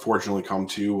I've unfortunately come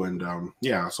to. And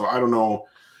so I don't know.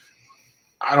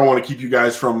 I don't want to keep you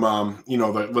guys from,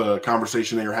 the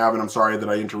conversation that you're having. I'm sorry that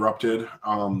I interrupted.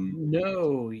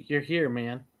 No, you're here,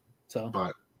 man.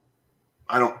 But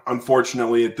I don't,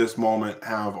 unfortunately, at this moment,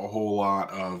 have a whole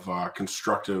lot of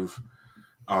constructive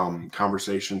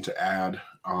conversation to add.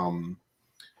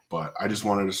 But I just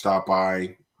wanted to stop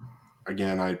by.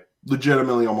 Again, I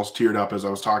legitimately almost teared up as I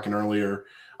was talking earlier.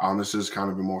 This is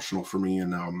kind of emotional for me,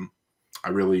 and I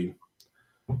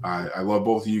love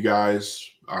both of you guys.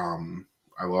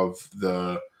 I love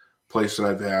the place that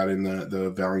I've had in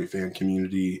the Valiant fan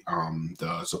community,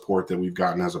 the support that we've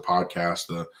gotten as a podcast,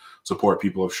 the support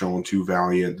people have shown to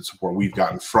Valiant, the support we've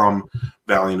gotten from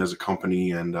Valiant as a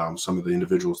company, and some of the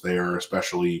individuals there,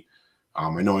 especially.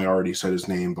 I know I already said his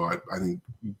name, but I think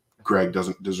Greg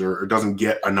doesn't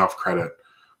get enough credit.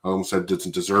 I almost said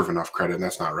doesn't deserve enough credit, and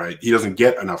that's not right. He doesn't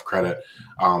get enough credit.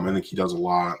 I think he does a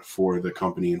lot for the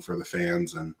company and for the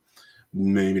fans, and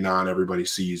maybe not everybody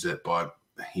sees it, but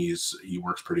he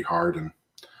works pretty hard and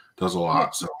does a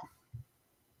lot. So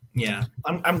yeah,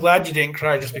 I'm glad you didn't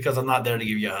cry just because I'm not there to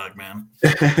give you a hug, man.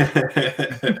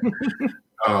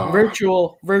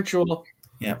 Virtual.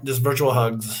 Yeah, just virtual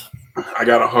hugs. I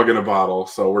got a hug in a bottle,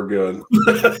 so we're good.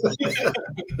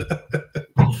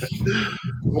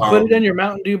 Put it in your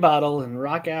Mountain Dew bottle and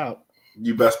rock out.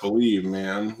 You best believe,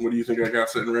 man. What do you think I got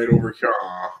sitting right over here?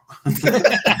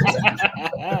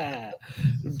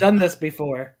 Done this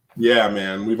before. Yeah,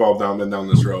 man. We've all been down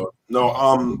this road. No,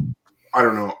 I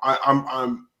don't know.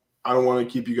 I don't want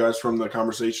to keep you guys from the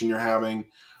conversation you're having.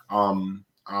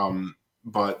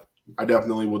 But I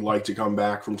definitely would like to come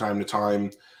back from time to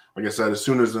time. Like I said, as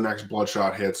soon as the next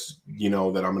Bloodshot hits, you know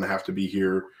that I'm going to have to be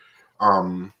here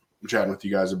chatting with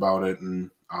you guys about it and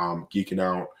geeking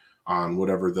out on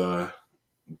whatever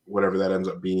that ends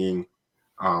up being.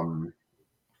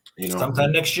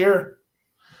 Sometime next year.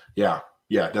 Yeah,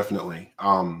 definitely.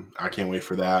 I can't wait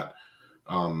for that.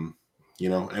 And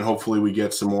hopefully we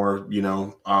get some more,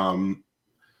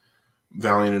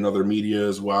 Valiant and other media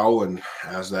as well. And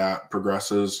as that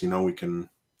progresses, we can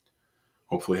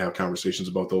hopefully have conversations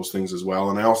about those things as well.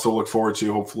 And I also look forward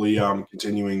to hopefully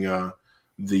continuing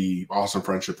the awesome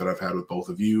friendship that I've had with both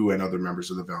of you and other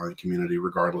members of the Valiant community,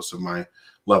 regardless of my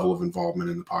level of involvement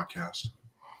in the podcast.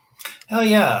 Hell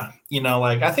yeah.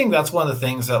 I think that's one of the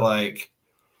things that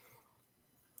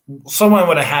someone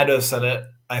would have had to have said it.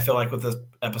 I feel like with this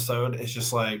episode, it's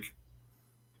just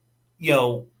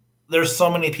there's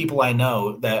so many people I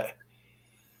know that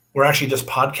were actually just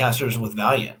podcasters with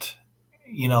Valiant.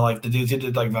 The dudes who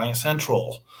did Valiant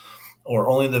Central or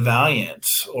Only the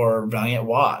Valiant or Valiant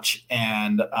Watch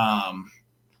and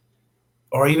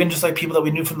or even just people that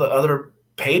we knew from the other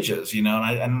pages,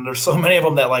 and there's so many of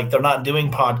them that they're not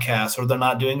doing podcasts or they're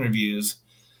not doing reviews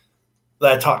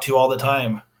that I talk to all the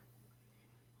time.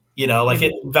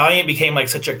 Valiant became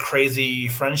such a crazy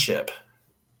friendship,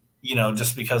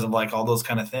 just because of all those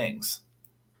kind of things.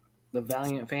 The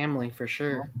Valiant family for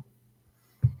sure.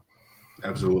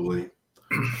 Absolutely.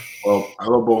 Well, I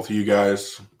love both of you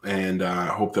guys, and I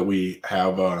hope that we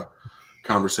have a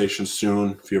conversation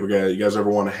soon. If you guys ever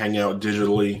want to hang out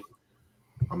digitally,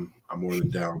 I'm more than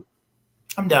down.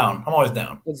 I'm down. I'm always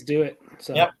down. Let's do it.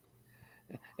 So, yep.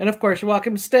 And of course, you're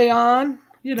welcome to stay on.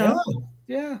 Yeah.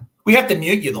 We have to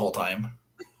mute you the whole time.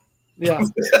 Yeah.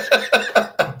 It's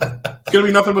gonna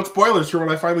be nothing but spoilers for when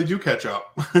I finally do catch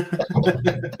up.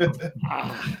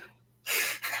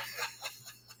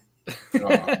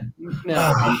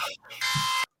 No. I'm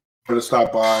gonna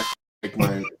stop by, make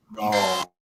my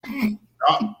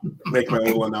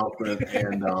little announcement,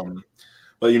 and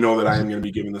let you know that I am going to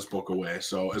be giving this book away.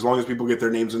 So as long as people get their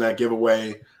names in that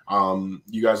giveaway,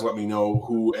 you guys let me know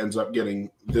who ends up getting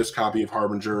this copy of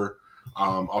Harbinger.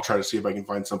 I'll try to see if I can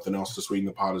find something else to sweeten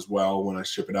the pot as well when I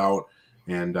ship it out,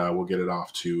 and we'll get it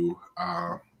off to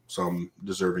some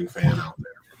deserving fan out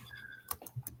there.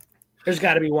 There's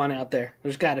got to be one out there.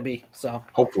 There's got to be. So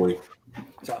hopefully.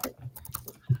 So.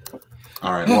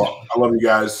 All right. Well, I love you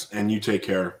guys, and you take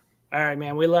care. All right,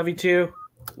 man. We love you too.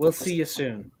 We'll see you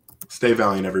soon. Stay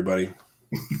valiant, everybody.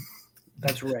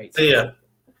 That's right. See ya.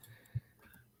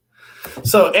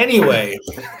 So anyway,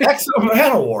 Exo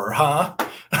Mana War, huh?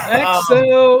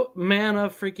 Exo Mana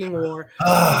freaking War.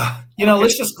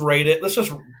 Let's just grade it. Let's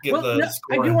just get the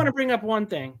score. I do want to bring up one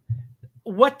thing.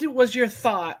 What was your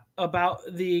thought about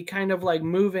the kind of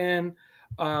move in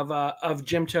of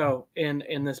Jimto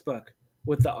in this book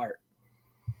with the art?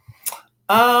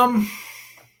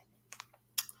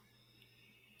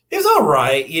 It's all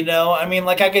right,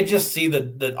 I could just see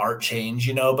the art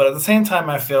change, but at the same time,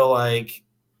 I feel like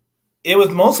it was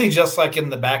mostly just in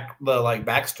the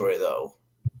backstory though,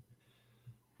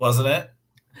 wasn't it?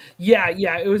 Yeah,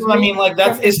 it was.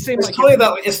 It's totally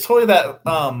that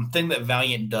thing that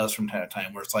Valiant does from time to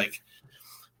time, where it's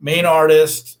main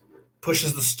artist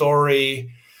pushes the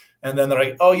story, and then they're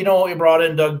like, oh, you know what? We brought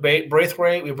in Doug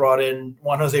Braithwaite, we brought in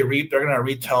Juan Jose Reap. They're gonna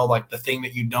retell the thing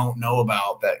that you don't know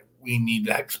about that we need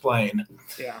to explain.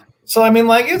 Yeah. So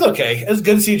it's okay. It's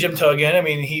good to see Jimto again.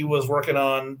 He was working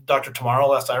on Dr. Tomorrow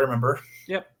last I remember.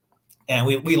 Yep. And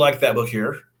we like that book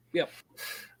here. Yep.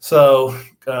 So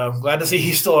glad to see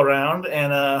he's still around.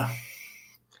 And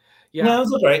Yeah. No,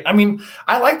 it's great. I mean,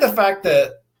 I like the fact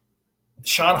that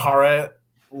Sean Hara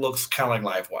looks kind of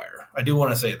like Livewire. I do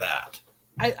want to say that.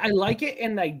 I like it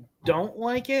and I don't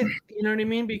like it. You know what I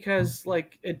mean? Because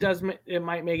like it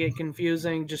might make it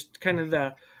confusing. Just kind of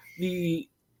the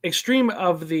extreme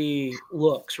of the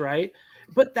looks, right?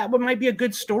 But that might be a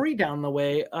good story down the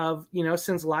way of,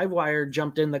 since Livewire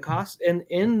jumped in the cost and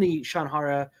in the Sean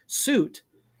Hara suit,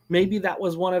 maybe that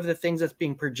was one of the things that's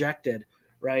being projected,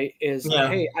 right? Is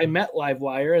hey, I met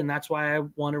Livewire and that's why I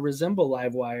want to resemble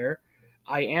Livewire.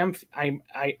 I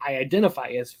identify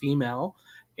as female,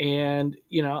 and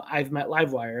I've met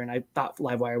Livewire and I thought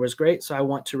Livewire was great, so I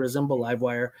want to resemble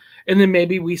Livewire. And then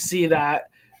maybe we see that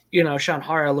Sean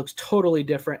Hara looks totally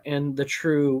different in the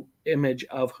true image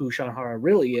of who Sean Hara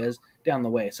really is down the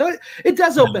way. So it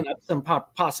does open up some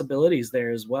possibilities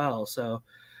there as well. So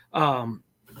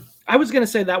I was going to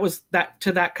say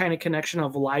that kind of connection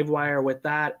of Livewire with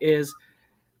that is,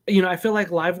 I feel like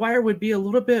Livewire would be a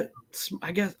little bit,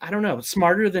 I guess, I don't know,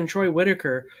 smarter than Troy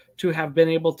Whitaker to have been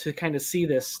able to kind of see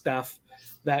this stuff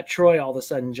that Troy all of a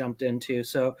sudden jumped into.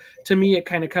 So to me, it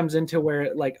kind of comes into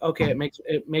where okay, it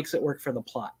makes it work for the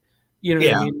plot. You know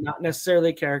what I mean? Not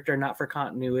necessarily character, not for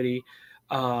continuity.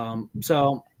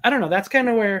 So I don't know. That's kind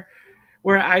of where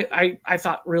I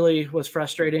thought really was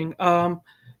frustrating. I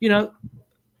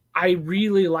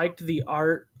really liked the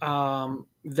art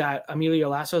that Emilio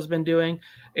Lasso has been doing.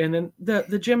 And then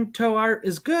the Jim Toh art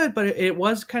is good, but it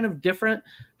was kind of different.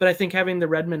 But I think having the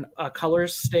Redmond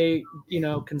colors stay,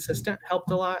 consistent helped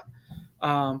a lot.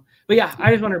 But yeah, I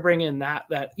just want to bring in that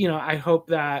I hope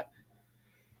that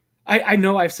I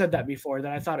know I've said that before,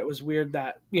 that I thought it was weird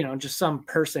that, just some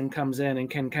person comes in and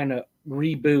can kind of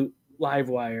reboot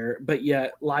Livewire, but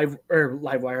yet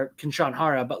Livewire can Sean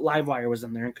Hara, but Livewire was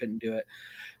in there and couldn't do it.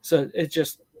 So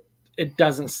that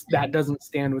doesn't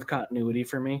stand with continuity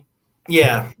for me.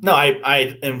 Yeah, no,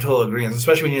 I am totally agreeing,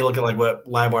 especially when you look at like what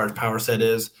Livewire's power set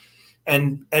is.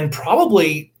 And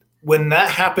probably when that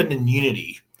happened in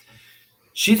Unity,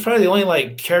 she's probably the only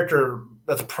like character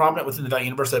that's prominent within the Valiant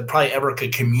universe that probably ever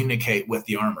could communicate with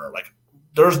the armor. Like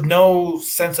there's no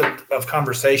sense of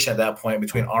conversation at that point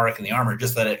between Auric and the armor,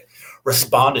 just that it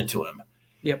responded to him.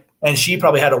 Yep. And she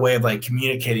probably had a way of like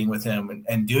communicating with him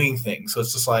and doing things. So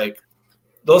it's just like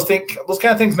those kind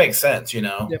of things make sense,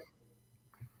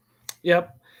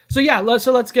 Yep. So yeah,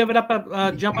 let's give it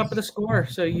up jump up the score.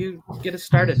 So you get it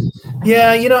started.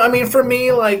 Yeah, I mean, for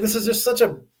me, like this is just such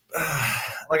a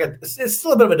it's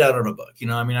still a bit of a downer of a book.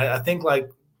 I mean, I think like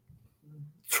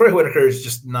Troy Whitaker is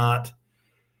just not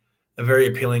a very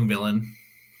appealing villain,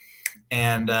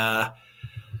 and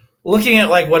looking at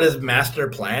like what his master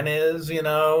plan is,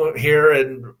 here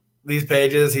in these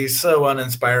pages, he's so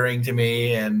uninspiring to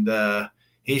me, and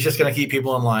he's just going to keep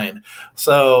people in line.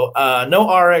 So no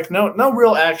Auric, no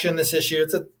real action this issue.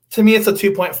 To me, it's a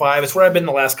 2.5. It's where I've been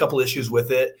the last couple issues with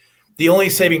it. The only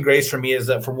saving grace for me is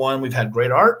that, for one, we've had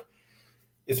great art.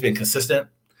 It's been consistent.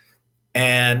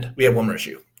 And we have one more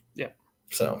issue. Yep.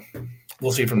 So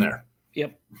we'll see from there.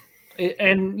 Yep.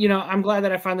 And, I'm glad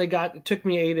that I finally it took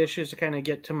me 8 issues to kind of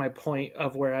get to my point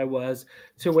of where I was,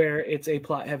 to where it's a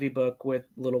plot-heavy book with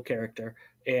little character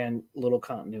and little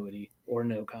continuity or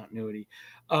no continuity.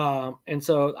 And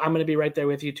so I'm going to be right there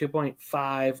with you,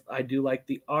 2.5. I do like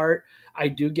the art. I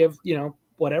do give,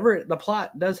 whatever the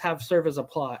plot does serve as a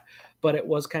plot, but it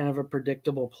was kind of a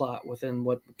predictable plot within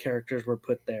what the characters were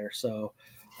put there. So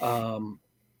I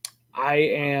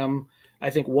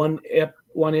think one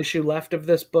issue left of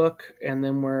this book, and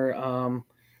then we're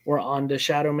on to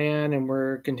Shadow Man, and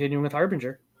we're continuing with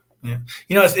Harbinger. Yeah.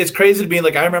 It's crazy to me.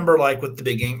 Like, I remember like with the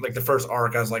beginning, like the first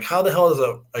arc, I was like, how the hell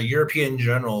does a European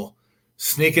general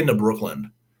sneak into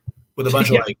Brooklyn with a bunch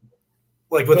of a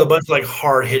bunch of like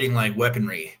hard hitting like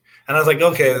weaponry? And I was like,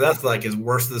 okay, that's like as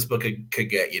worse as this book could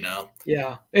get,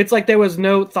 Yeah. It's like there was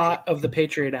no thought of the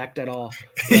Patriot Act at all.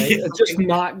 Right? It's just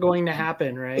not going to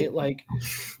happen, right? Like,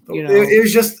 it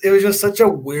was just such a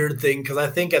weird thing, because I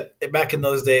think back in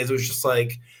those days it was just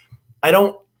like, I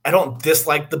don't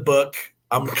dislike the book.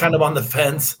 I'm kind of on the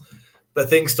fence, but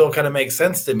things still kind of make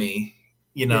sense to me.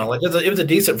 Like it was a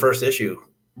decent first issue,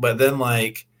 but then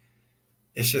like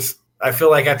it's just, I feel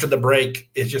like after the break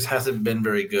it just hasn't been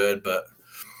very good. But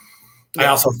I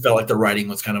also felt like the writing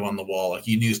was kind of on the wall. Like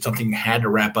you knew something had to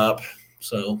wrap up.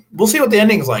 So we'll see what the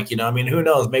ending's like. I mean, who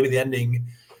knows? Maybe the ending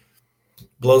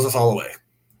blows us all away.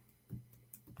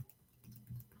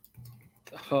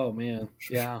 Oh man,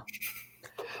 yeah.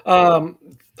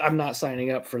 I'm not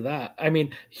signing up for that. I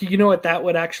mean, you know what that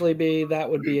would actually be? That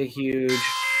would be a huge.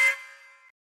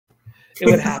 It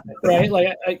would happen, right?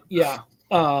 Like, yeah.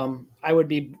 I would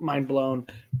be mind blown,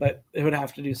 but it would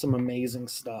have to do some amazing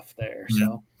stuff there. Yeah.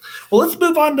 So, well, let's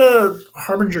move on to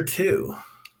Harbinger 2.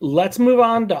 let's move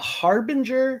on to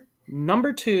Harbinger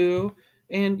number 2.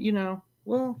 And,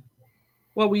 well,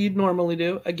 what we normally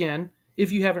do, again,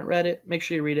 if you haven't read it, make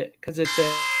sure you read it because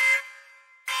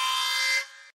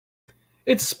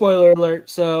it's spoiler alert.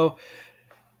 So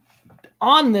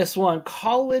on this one,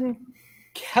 Colin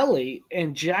Kelly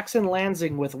and Jackson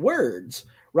Lansing with words,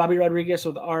 Robbie Rodriguez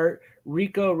with art,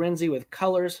 Rico Renzi with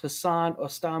colors, Hassan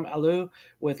Ostam Alou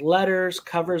with letters,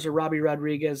 covers are Robbie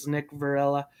Rodriguez, Nick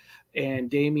Varela, and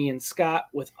Damian Scott,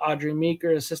 with Audrey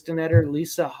Meeker, assistant editor,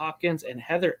 Lisa Hawkins, and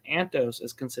Heather Antos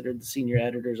is considered the senior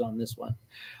editors on this one.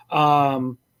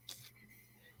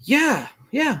 Yeah.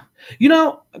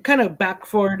 Kind of back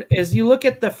forward, as you look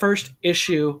at the first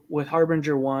issue with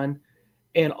Harbinger 1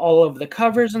 and all of the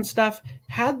covers and stuff,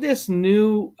 had this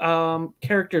new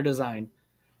character design.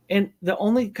 And the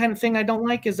only kind of thing I don't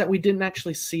like is that we didn't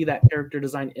actually see that character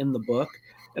design in the book.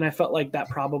 And I felt like that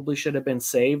probably should have been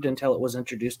saved until it was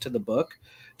introduced to the book,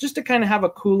 just to kind of have a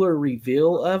cooler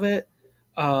reveal of it.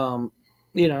 And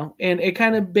it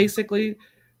kind of basically,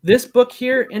 this book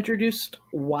here introduced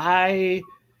why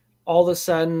all of a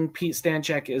sudden Pete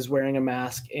Stanchek is wearing a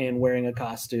mask and wearing a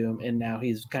costume, and now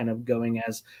he's kind of going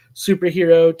as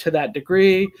superhero to that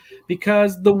degree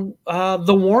because the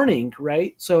warning,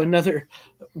 right? So another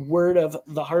word of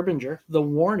the Harbinger, the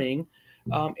warning,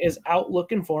 is out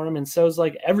looking for him, and so is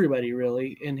like everybody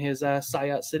really in his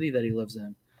Sayat city that he lives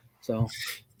in. So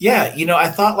yeah, I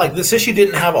thought like this issue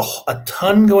didn't have a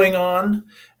ton going on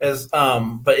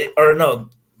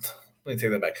let me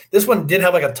take that back. This one did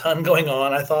have like a ton going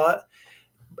on, I thought.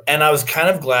 And I was kind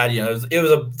of glad, it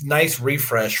was a nice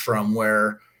refresh from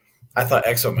where I thought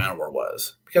Exo Manowar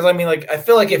was. Because I mean, like, I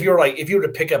feel like if you were to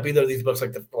pick up either of these books,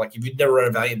 like if you'd never read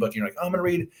a Valiant book, you're like, oh, I'm gonna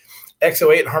read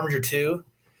Exo 8 and Harbinger 2,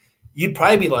 you'd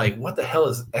probably be like, what the hell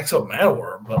is Exo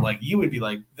Manowar? But like you would be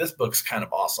like, this book's kind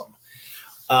of awesome.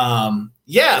 So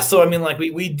I mean, like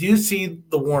we do see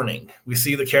the warning. We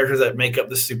see the characters that make up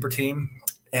the super team.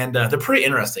 And they're pretty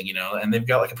interesting, and they've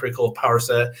got like a pretty cool power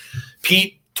set.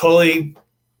 Pete totally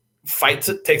fights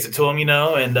it, takes it to him,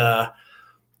 and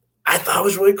I thought it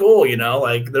was really cool,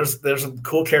 like there's some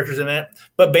cool characters in it.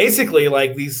 But basically,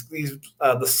 like these the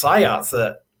Sayats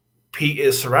that Pete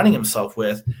is surrounding himself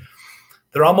with,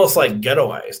 they're almost like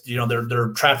ghettoized.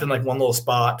 They're trapped in like one little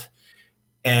spot,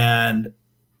 and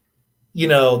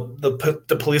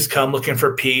the police come looking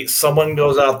for Pete. Someone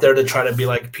goes out there to try to be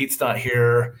like, Pete's not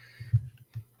here.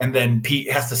 And then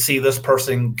Pete has to see this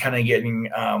person kind of getting,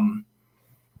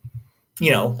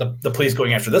 the police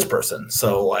going after this person.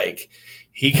 So like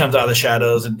he comes out of the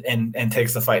shadows and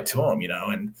takes the fight to him,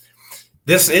 and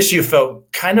this issue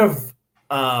felt kind of,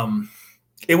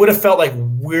 it would have felt like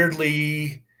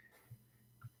weirdly,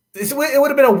 it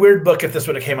would have been a weird book if this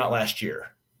would have came out last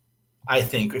year. I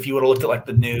think if you would have looked at like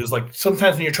the news, like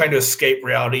sometimes when you're trying to escape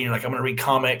reality, you're like, I'm going to read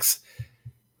comics.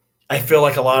 I feel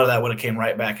like a lot of that would have came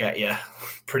right back at you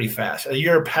pretty fast. A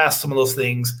year past some of those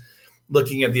things,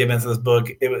 looking at the events of this book,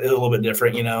 it was a little bit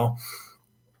different,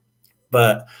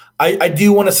 But I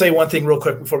do want to say one thing real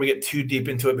quick before we get too deep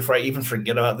into it, before I even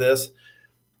forget about this.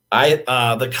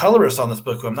 The colorist on this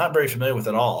book, who I'm not very familiar with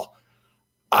at all,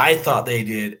 I thought they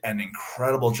did an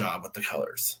incredible job with the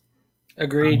colors.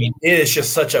 Agreed. I mean, it is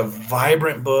just such a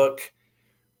vibrant book.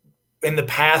 In the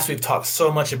past, we've talked so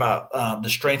much about the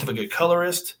strength of a good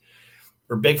colorist.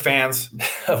 We're big fans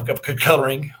of good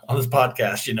coloring on this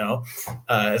podcast,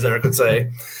 as Eric would say.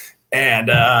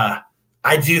 And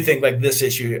I do think like this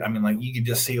issue, I mean, like you can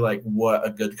just see like what a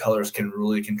good colorist can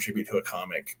really contribute to a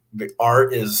comic. The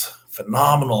art is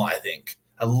phenomenal, I think.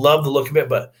 I love the look of it,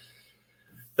 but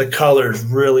the colors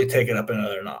really take it up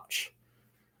another notch.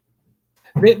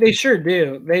 They sure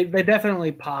do. They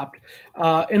definitely popped.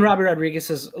 And Robbie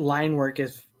Rodriguez's line work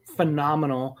is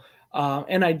phenomenal.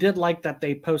 And I did like that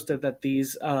they posted that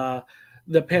these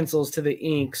the pencils to the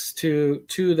inks to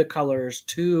the colors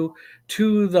to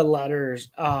the letters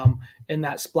in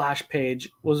that splash page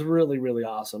was really, really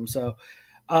awesome. So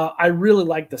I really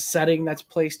like the setting that's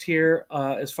placed here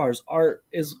as far as art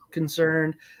is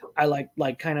concerned. I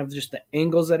like kind of just the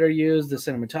angles that are used, the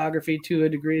cinematography to a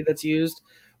degree that's used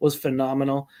was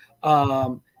phenomenal.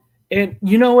 And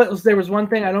there was one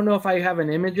thing, I don't know if I have an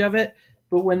image of it,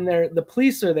 but when the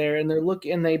police are there and they're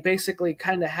looking, and they basically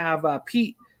kind of have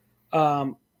Pete,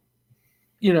 Pete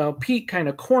kind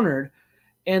of cornered,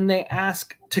 and they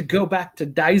ask to go back to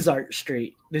Dysart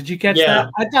Street. Did you catch Yeah.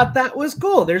 that? I thought that was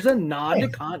cool. There's a nod to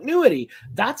continuity.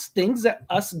 That's things that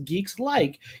us geeks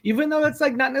like. Even though it's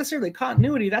like not necessarily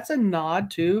continuity, that's a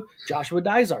nod to Joshua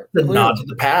Dysart. The Clearly. nod to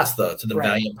the past, though, to the Right.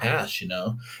 Valiant past, you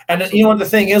know. And you know what the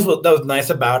thing is, what that was nice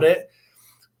about it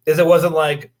is it wasn't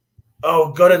like,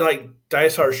 oh, go to like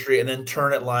Dysart Street and then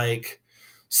turn it like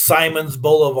Simons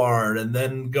Boulevard and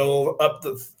then go up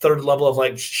the third level of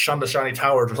like Shani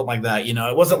Towers or something like that. You know,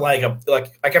 it wasn't like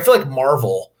I feel like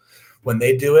Marvel when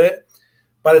they do it.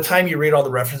 By the time you read all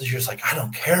the references, you're just like, I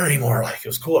don't care anymore. Like it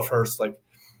was cool at first, like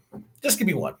just give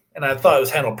me one. And I thought it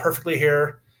was handled perfectly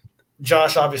here.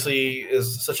 Josh obviously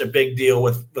is such a big deal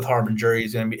with Harbinger.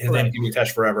 His name's going to be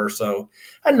attached forever. So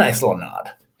a nice little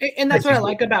nod. And that's what I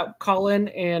like about Colin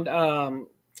and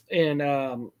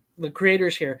the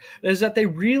creators here is that they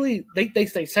really they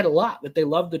said a lot that they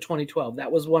loved the 2012.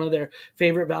 That was one of their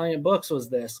favorite Valiant books was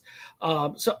this.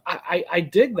 So I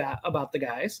dig that about the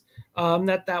guys.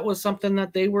 That was something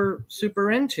that they were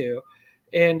super into,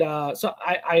 and so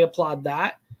I applaud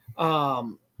that.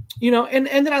 You know, and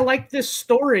then I like this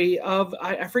story of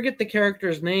I forget the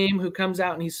character's name who comes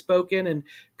out and he's spoken, and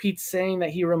Pete's saying that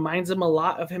he reminds him a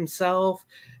lot of himself,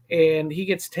 and he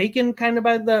gets taken kind of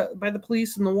by the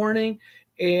police in the warning,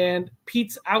 and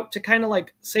Pete's out to kind of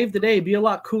like save the day, be a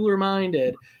lot cooler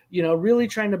minded, you know, really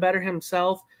trying to better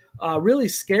himself, really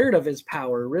scared of his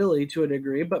power, really to a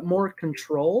degree, but more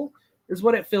control is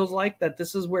what it feels like. That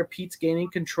this is where Pete's gaining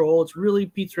control. It's really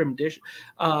Pete's rendition,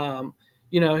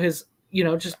 you know, his. You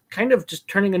know, just kind of just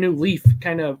turning a new leaf,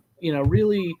 kind of, you know,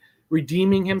 really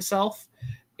redeeming himself.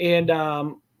 And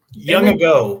Young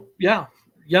ago. Yeah,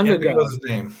 young ago. Was his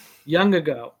name. Young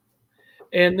ago.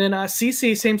 And then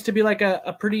Cece seems to be like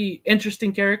a pretty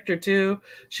interesting character too.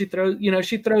 She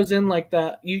throws in like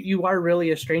the you are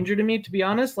really a stranger to me, to be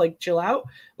honest. Like, chill out.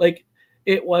 Like,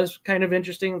 it was kind of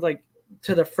interesting, like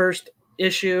to the first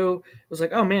issue. It was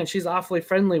like, oh man, she's awfully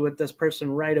friendly with this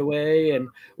person right away and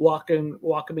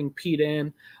welcoming Pete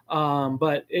in.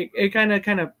 But it kind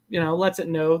of you know lets it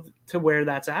know to where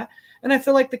that's at. And I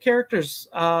feel like the characters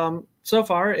so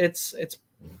far it's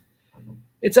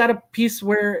at a piece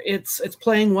where it's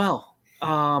playing well.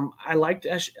 I liked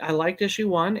issue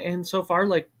 1, and so far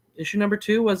like issue number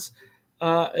 2 was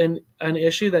an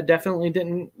issue that definitely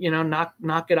didn't, you know,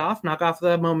 knock off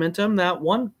the momentum that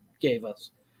 1 gave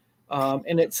us.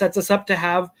 And it sets us up to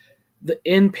have the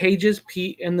in pages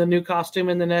Pete in the new costume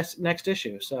in the next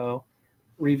issue. So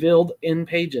revealed in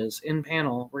pages, in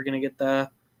panel, we're going to get the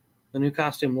new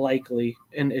costume likely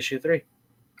in issue 3.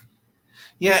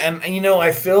 Yeah, and you know,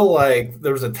 I feel like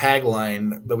there was a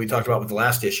tagline that we talked about with the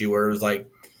last issue where it was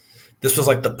like, this was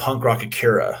like the punk rock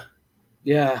Akira.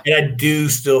 Yeah. And I do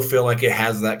still feel like it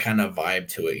has that kind of vibe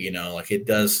to it, you know, like it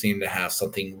does seem to have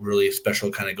something really special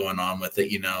kind of going on with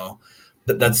it, you know.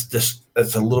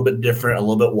 That's a little bit different, a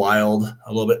little bit wild,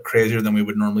 a little bit crazier than we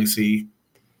would normally see.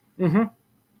 Mm-hmm.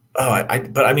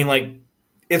 But I mean, like,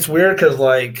 it's weird because,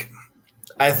 like,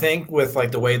 I think with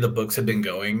like the way the books have been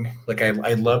going, like I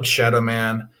loved Shadow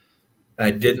Man, and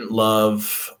I didn't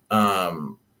love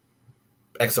X-O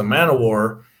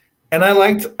Manowar, and I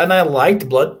liked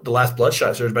the last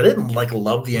Bloodshot series, but I didn't like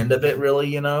love the end of it really,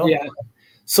 you know. Yeah.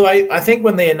 So I think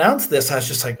when they announced this, I was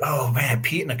just like, oh man,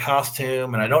 Pete in a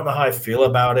costume, and I don't know how I feel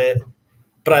about it.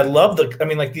 But I love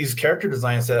like these character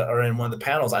designs that are in one of the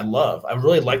panels. I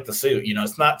really like the suit. You know,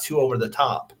 it's not too over the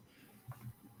top.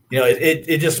 You know,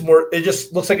 it just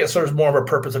looks like it serves more of a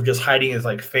purpose of just hiding his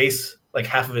like face, like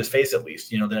half of his face at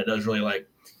least, you know, than it does really like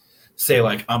say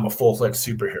like I'm a full-fledged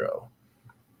superhero.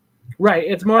 Right.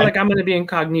 It's more like I'm going to be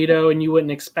incognito, and you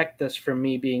wouldn't expect this from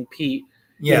me being Pete.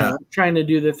 Yeah. You know, trying to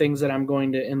do the things that I'm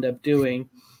going to end up doing.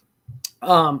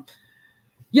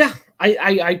 Yeah,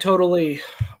 I totally,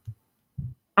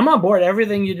 I'm on board.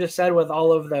 Everything you just said with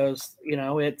all of those, you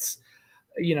know, it's,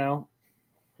 you know,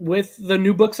 with the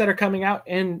new books that are coming out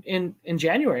in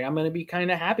January, I'm going to be kind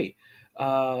of happy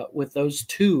with those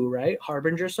 2, right?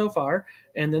 Harbinger so far,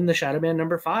 and then the Shadow Man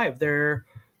number 5. They're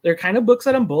kind of books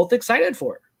that I'm both excited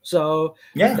for. So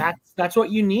yeah, that's what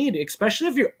you need, especially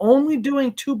if you're only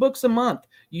doing 2 books a month.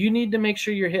 You need to make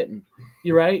sure you're hitting.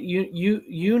 You're right.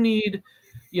 You need,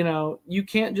 you know, you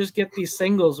can't just get these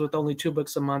singles with only 2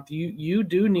 books a month. You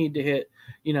do need to hit,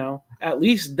 you know, at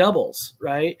least doubles,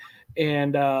 right?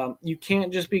 And you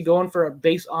can't just be going for a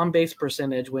base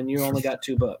percentage when you only got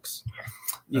 2 books.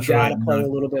 You got to play a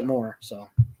little bit more. So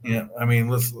yeah, I mean,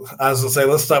 let's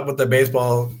start with the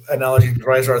baseball analogy.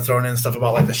 Bryce started throwing in stuff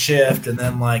about like the shift, and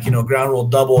then like, you know, ground rule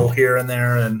double here and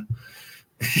there, and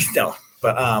no,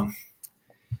 but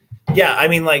yeah, I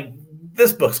mean, like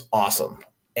this book's awesome,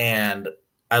 and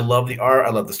I love the art.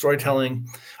 I love the storytelling.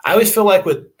 I always feel like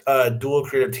with dual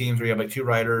creative teams where you have like two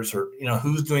writers, or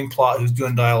who's doing plot, who's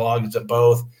doing dialogue, is it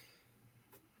both?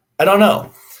 I don't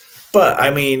know, but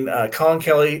I mean, Colin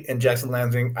Kelly and Jackson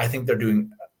Lansing, I think they're doing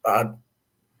an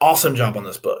awesome job on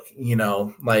this book.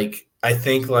 Like I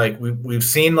think like we've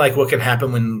seen like what can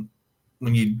happen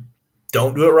when you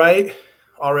don't do it right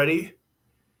already.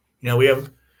 We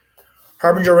have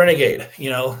Harbinger Renegade.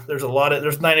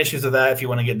 There's 9 issues of that if you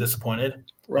want to get disappointed.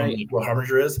 Right. What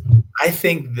Harbinger is. I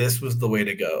think this was the way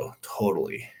to go.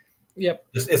 Totally. Yep.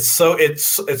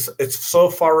 It's so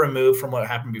far removed from what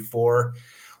happened before,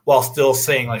 while still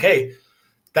saying like, hey,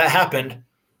 that happened.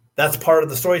 That's part of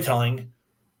the storytelling,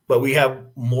 but we have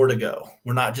more to go.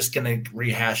 We're not just going to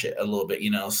rehash it a little bit,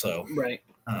 so. Right.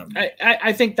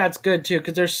 I think that's good too,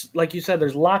 because there's, like you said,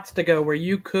 there's lots to go where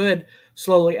you could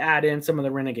slowly add in some of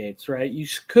the Renegades, right? You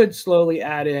could slowly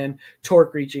add in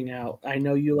Torque reaching out. I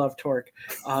know you love Torque,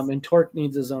 and Torque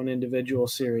needs his own individual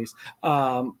series.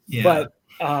 But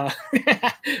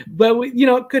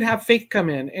it could have Faith come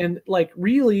in, and like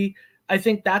really, I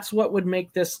think that's what would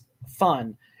make this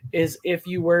fun. Is if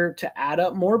you were to add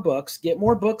up more books, get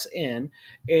more books in,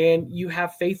 and you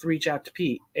have Faith reach out to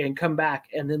Pete and come back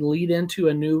and then lead into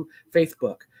a new Faith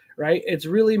book, right? It's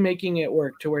really making it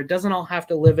work to where it doesn't all have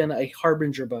to live in a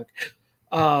Harbinger book.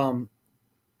 I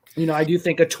do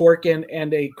think a Torque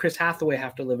and a Chris Hathaway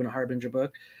have to live in a Harbinger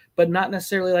book, but not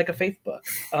necessarily like a Faith book.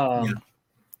 Yeah.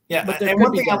 And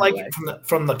one thing I like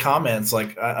from the comments,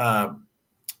 like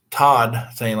Todd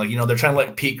saying like, they're trying to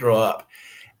let Pete grow up.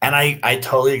 And I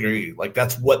totally agree. Like,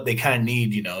 that's what they kind of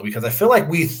need, because I feel like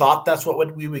we thought that's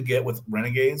what we would get with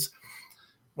Renegades,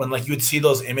 when like you would see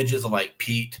those images of like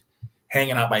Pete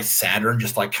hanging out by Saturn,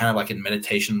 just like kind of like in a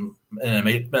meditational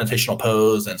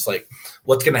pose. And it's like,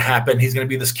 what's going to happen? He's going to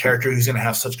be this character who's going to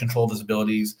have such control of his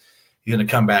abilities. He's going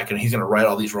to come back and he's going to right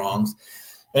all these wrongs.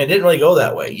 And it didn't really go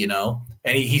that way,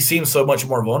 and he seems so much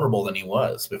more vulnerable than he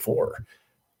was before.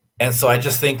 And so I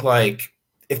just think like,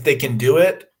 if they can do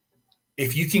it,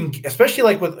 if you can, especially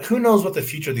like with who knows what the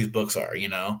future of these books are,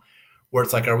 where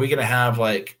it's like, are we going to have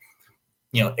like,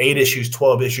 8 issues,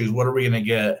 12 issues? What are we going to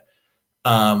get?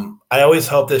 I always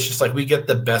hope that it's just like we get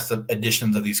the best of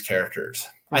editions of these characters.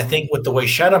 Mm-hmm. I think with the way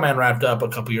Shadow Man wrapped up a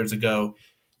couple years ago,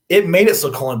 it made it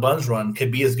so Cullen Bunn's run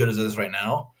could be as good as it is right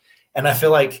now. And I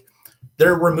feel like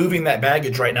they're removing that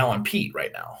baggage right now on Pete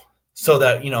right now. So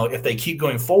that, if they keep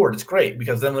going forward, it's great,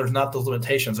 because then there's not those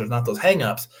limitations. There's not those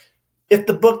hangups. If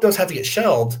the book does have to get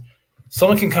shelved,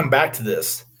 someone can come back to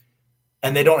this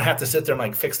and they don't have to sit there and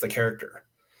like fix the character.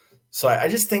 So I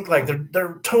just think like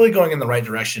they're totally going in the right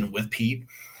direction with Pete,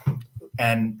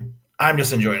 and I'm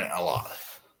just enjoying it a lot.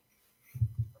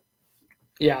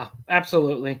 Yeah,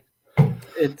 absolutely.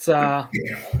 It's and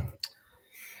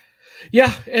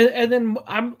then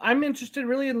I'm interested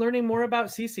really in learning more about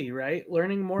Cece, right?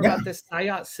 Learning more about this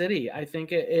Sayat City. I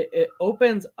think it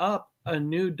opens up a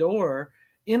new door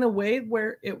in a way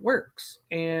where it works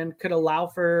and could allow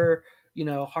for,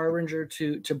 Harbinger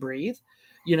to breathe.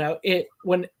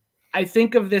 When I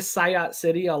think of this Sayat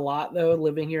City a lot, though,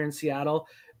 living here in Seattle,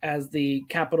 as the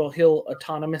Capitol Hill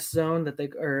Autonomous Zone that they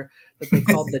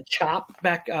called the CHOP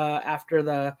back after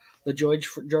the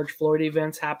George Floyd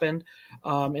events happened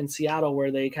in Seattle,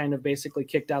 where they kind of basically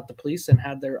kicked out the police and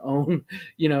had their own,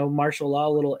 martial law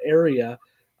little area.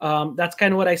 That's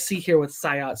kind of what I see here with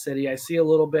Sayat City. I see a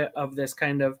little bit of this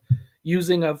kind of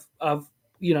using of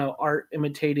art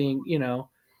imitating,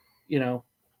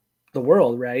 the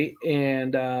world, right?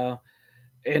 And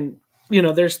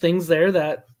there's things there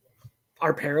that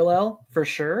are parallel for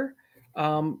sure.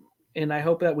 And I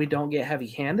hope that we don't get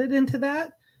heavy-handed into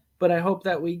that, but I hope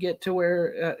that we get to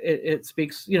where it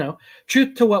speaks,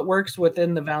 truth to what works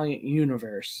within the Valiant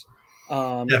universe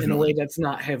in a way that's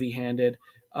not heavy-handed.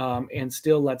 And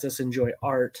still lets us enjoy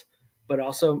art, but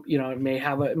also, it may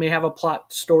have a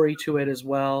plot story to it as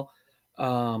well.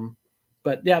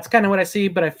 But yeah, it's kind of what I see.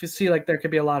 But I see like there could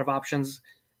be a lot of options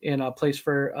in a place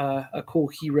for a cool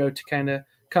hero to kind of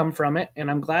come from it.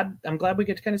 And I'm glad we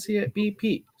get to kind of see it be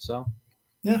Pete. So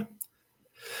yeah.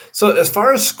 So as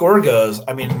far as score goes,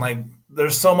 I mean, like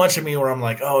there's so much of me where I'm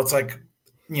like, oh, it's like,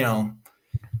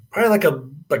 probably like a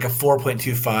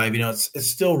 4.25. It's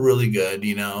still really good.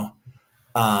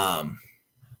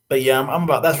 But yeah, I'm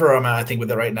about, that's where I'm at, I think,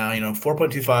 with it right now,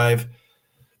 4.25,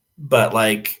 but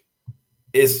like,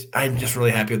 I'm just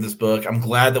really happy with this book. I'm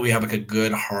glad that we have like a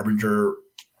good Harbinger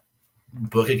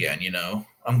book again,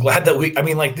 I'm glad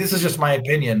that this is just my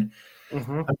opinion.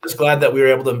 Mm-hmm. I'm just glad that we were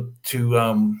able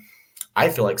to I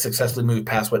feel like successfully move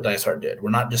past what Dysart did.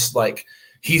 We're not just like,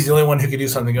 he's the only one who could do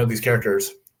something with these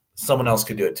characters. Someone else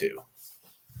could do it too.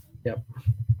 Yep.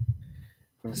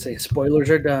 I'm gonna say spoilers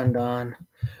are done, Don.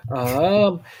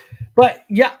 But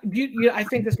yeah, I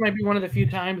think this might be one of the few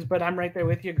times, but I'm right there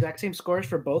with you. Exact same scores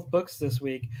for both books this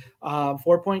week.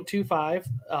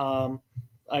 4.25.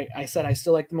 I said I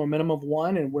still like the momentum of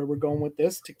one and where we're going with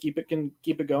this to keep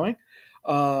it going.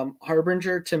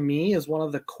 Harbinger to me is one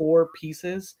of the core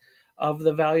pieces of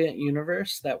the Valiant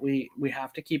universe that we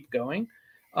have to keep going.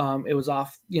 It was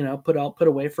off, put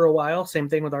away for a while. Same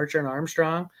thing with Archer and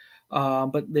Armstrong.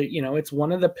 But it's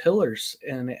one of the pillars,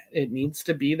 and it needs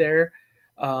to be there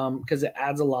because it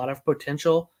adds a lot of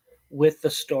potential with the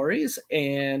stories.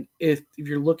 And if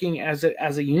you're looking as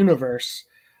a universe,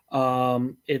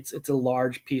 it's a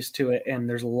large piece to it, and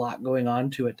there's a lot going on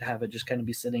to it to have it just kind of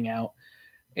be sitting out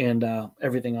and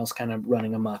everything else kind of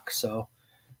running amok. So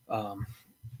yeah,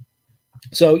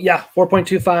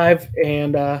 4.25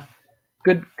 and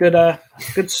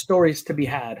good stories to be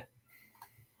had.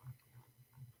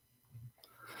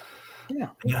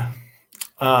 Yeah.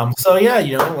 I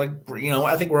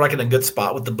think we're like in a good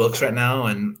spot with the books right now,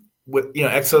 and with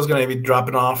EXO is going to be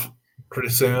dropping off pretty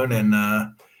soon, and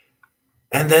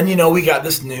then we got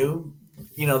this new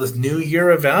year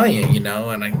of Valiant,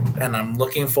 and I'm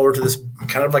looking forward to this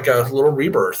kind of like a little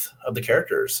rebirth of the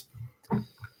characters,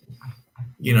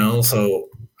 So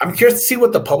I'm curious to see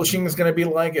what the publishing is going to be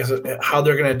like. Is it how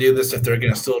they're going to do this? If they're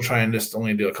going to still try and just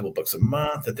only do a couple books a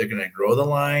month, if they're going to grow the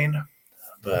line,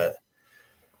 but.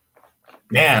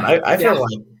 Man, I feel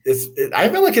like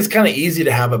it's kind of easy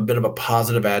to have a bit of a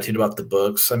positive attitude about the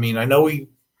books. I mean, I know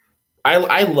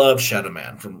I love Shadow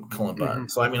Man from Cullen Bunn.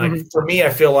 So I mean, for me, I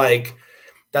feel like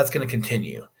that's going to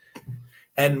continue.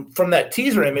 And from that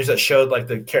teaser image that showed like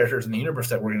the characters in the universe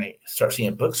that we're going to start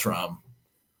seeing books from,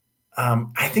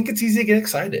 I think it's easy to get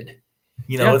excited.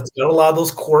 It's got a lot of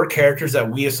those core characters that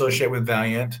we associate with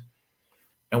Valiant,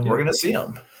 and we're going to see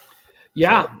them.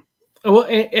 Yeah. So. Well,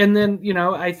 and then,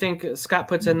 I think Scott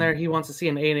puts in there he wants to see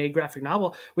an A&A graphic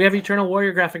novel. We have Eternal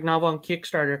Warrior graphic novel on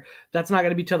Kickstarter. That's not going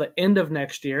to be till the end of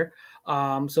next year.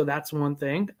 So that's one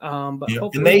thing. But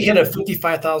and they hit a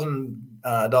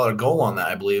 $55,000 goal on that,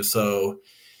 I believe. So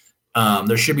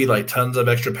there should be like tons of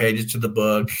extra pages to the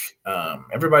book.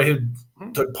 Everybody who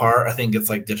took part, I think, gets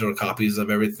like digital copies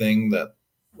of everything that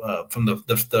from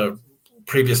the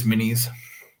previous minis.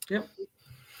 Yep.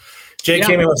 Jay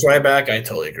came in with right back. I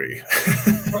totally agree.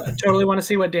 I totally want to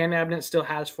see what Dan Abnett still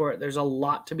has for it. There's a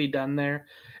lot to be done there.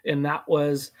 And that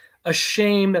was a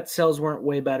shame that sales weren't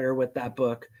way better with that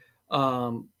book.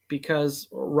 Because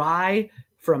Rye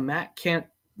from Matt Kent,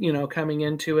 coming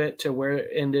into it to where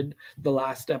it ended the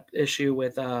last issue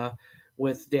with Dan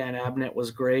Abnett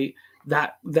was great.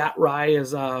 That Rye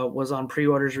was on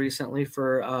pre-orders recently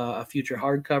for a future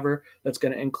hardcover that's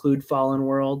going to include Fallen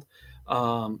World.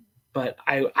 But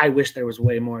I wish there was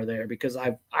way more there because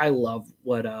I love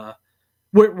I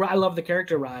love the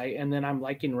character Rye, and then I'm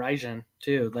liking Raijin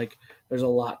too. Like there's a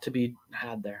lot to be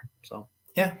had there. So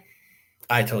yeah,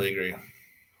 I totally agree.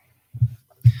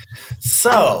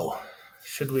 So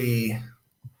should we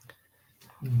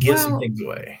give some things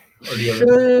away? Or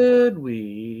should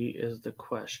we is the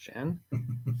question.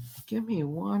 Give me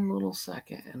one little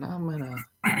second, and I'm gonna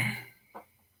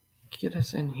get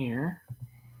us in here.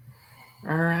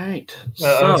 All right.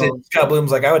 Scott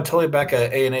Bloom's like, I would totally back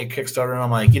a A&A Kickstarter. And I'm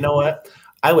like, you know what?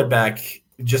 I would back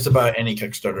just about any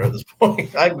Kickstarter at this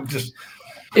point. I would just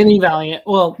any Valiant.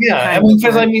 Well, yeah.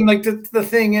 Because like the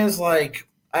thing is, like,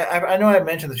 I know I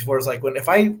mentioned this before. It's like when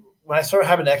I start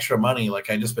having extra money,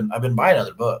 like I've been buying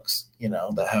other books,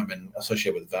 that haven't been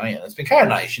associated with Valiant. It's been kind of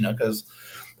nice, because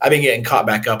I've been getting caught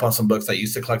back up on some books I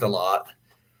used to collect a lot,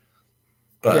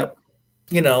 but. Yep.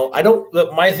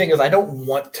 My thing is I don't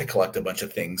want to collect a bunch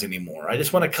of things anymore. I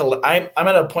just want to collect. I'm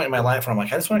at a point in my life where I'm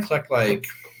like, I just want to collect like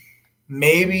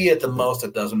maybe at the most a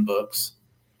dozen books.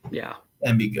 Yeah.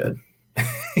 And be good.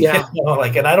 Yeah.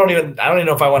 And I don't even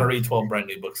know if I want to read 12 brand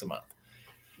new books a month.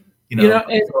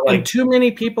 And too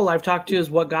many people I've talked to is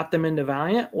what got them into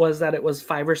Valiant was that it was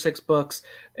 5 or 6 books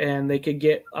and they could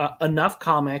get enough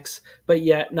comics, but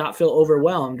yet not feel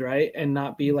overwhelmed, right? And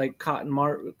not be like caught in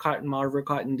Marvel, caught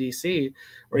in DC,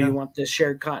 where you want this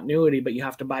shared continuity, but you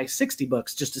have to buy 60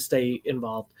 books just to stay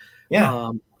involved.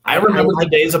 Yeah. I remember the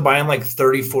days of buying like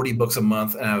 30, 40 books a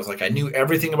month. And I was like, I knew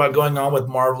everything about going on with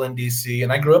Marvel and DC.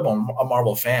 And I grew up a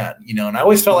Marvel fan, and I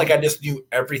always felt like I just knew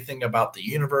everything about the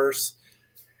universe.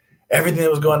 Everything that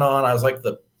was going on, I was like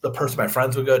the person my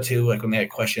friends would go to, like when they had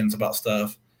questions about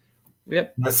stuff.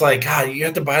 Yep. And it's like, God, you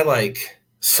have to buy like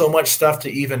so much stuff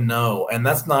to even know. And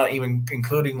that's not even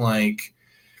including like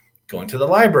going to the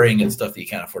library and get stuff that you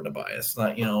can't afford to buy. It's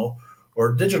not,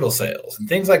 or digital sales and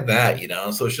things like that,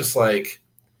 So it's just like,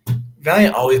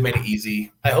 Valiant always made it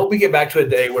easy. I hope we get back to a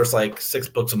day where it's like 6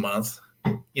 books a month.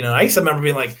 You know, I used to remember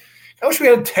being like, I wish we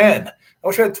had 10. I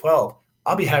wish we had 12.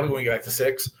 I'll be happy when we get back to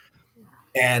 6.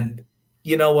 And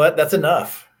you know what? That's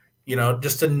enough. You know,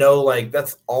 just to know, like,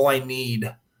 that's all I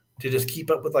need to just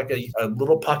keep up with like a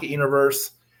little pocket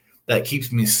universe that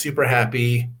keeps me super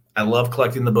happy. I love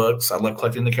collecting the books. I love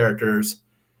collecting the characters.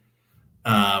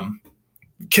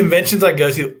 Conventions I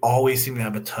go to always seem to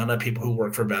have a ton of people who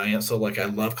work for Valiant. So like, I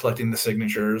love collecting the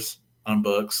signatures on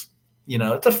books. You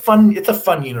know, it's a fun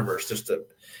universe just to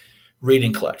read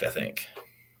and collect, I think.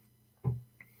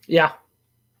 Yeah.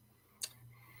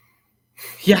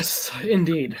 Yes,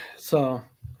 indeed. So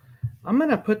I'm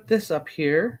going to put this up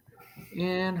here,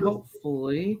 and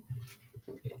hopefully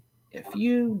if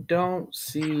you don't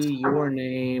see your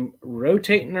name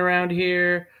rotating around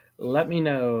here, let me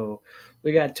know.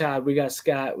 We got Todd, we got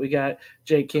Scott, we got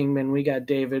Jake Kingman, we got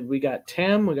David, we got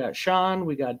Tim, we got Sean,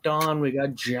 we got Don, we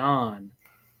got John.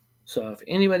 So if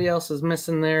anybody else is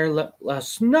missing there, let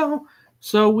us know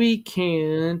so we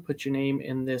can put your name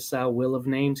in this wheel of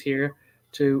names here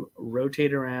to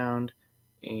rotate around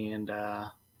and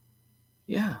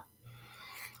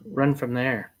run from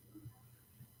there.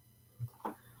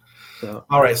 So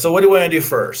all right, so what do we want to do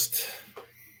first?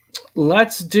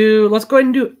 Let's go ahead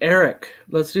and do Eric.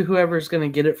 Let's do whoever's going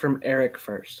to get it from Eric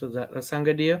first. Does that sound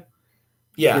good to you?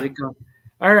 Yeah. Get it going.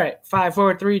 All right. 5,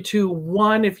 4, 3, 2,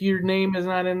 1. If your name is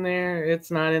not in there, it's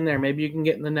not in there. Maybe you can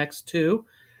get in the next 2.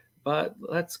 But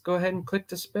let's go ahead and click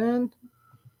to spin.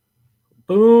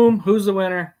 Boom. Who's the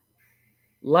winner?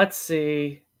 Let's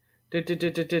see.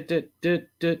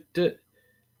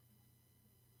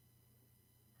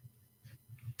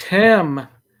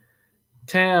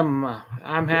 Tim,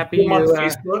 I'm happy you on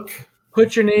Facebook.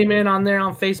 Put your name in on there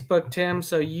on Facebook, Tim.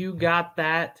 So you got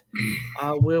that.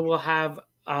 We'll have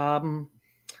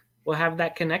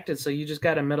that connected. So you just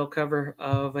got a middle cover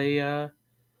of a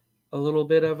little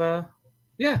bit of a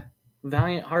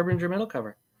Valiant Harbinger middle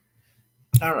cover.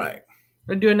 All right.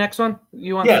 We're gonna do a next one.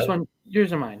 You want this one?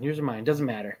 Yours or mine? Yours or mine? Doesn't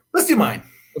matter. Let's do mine.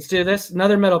 Let's do this.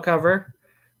 Another middle cover.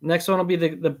 Next one will be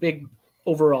the big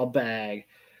overall bag.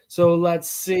 So let's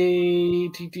see.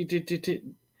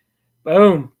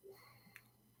 Boom.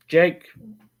 Jake.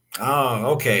 Oh,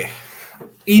 okay.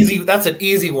 Easy. That's an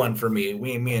easy one for me.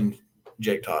 Me and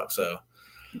Jake talk. So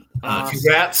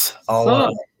congrats.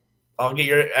 I'll get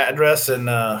your address and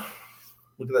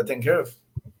we'll get that taken care of.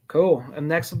 Cool. And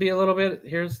next will be a little bit.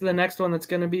 Here's the next one that's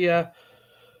going to be a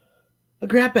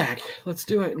grab bag. Let's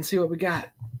do it and see what we got.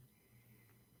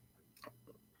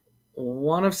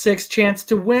 1 of 6 chance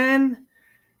to win.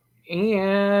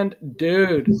 And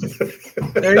dude,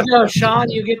 there you go, Sean.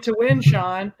 You get to win,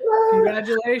 Sean.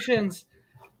 Congratulations.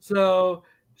 So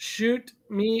shoot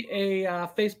me a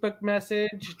Facebook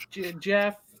message,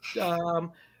 Jeff.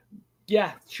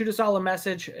 Shoot us all a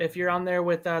message if you're on there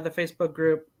with the Facebook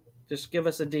group. Just give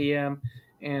us a DM,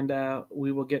 and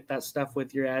we will get that stuff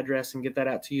with your address and get that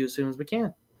out to you as soon as we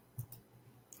can.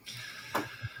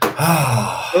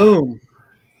 Boom.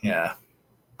 Yeah.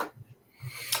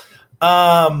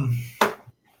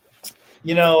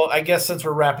 I guess since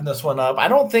we're wrapping this one up, I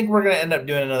don't think we're going to end up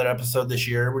doing another episode this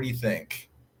year. What do you think?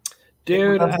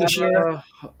 Dude,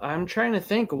 I'm trying to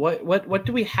think. What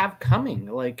do we have coming?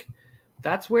 Like,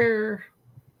 that's where.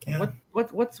 Yeah.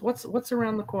 What's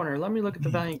around the corner? Let me look at the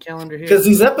Valiant calendar here. Because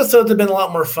these episodes have been a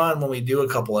lot more fun when we do a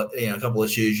couple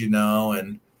issues,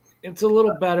 and it's a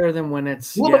little better than when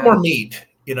it's a little bit more meat,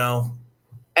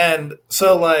 and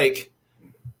so like.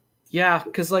 Yeah,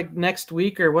 because like next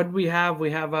week, or what do we have?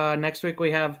 We have next week we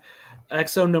have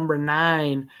EXO number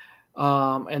 9,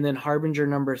 and then Harbinger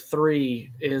number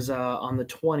 3 is on the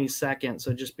 22nd,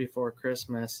 so just before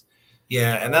Christmas.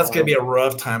 Yeah, and that's gonna be a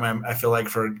rough time. I feel like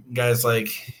for guys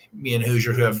like me and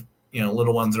Hoosier who have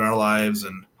little ones in our lives,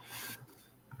 and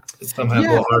it's sometimes a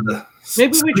little hard to.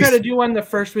 Maybe we try to do one the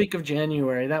first week of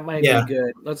January. That might be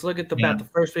good. Let's look at about the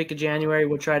first week of January.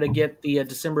 We'll try to get the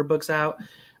December books out.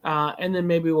 And then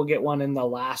maybe we'll get one in the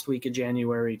last week of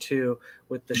January too,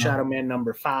 with the Shadow Man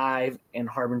number 5 and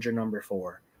Harbinger number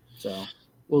 4. So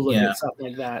we'll look at something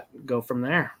like that. Go from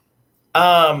there.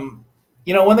 One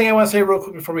thing I want to say real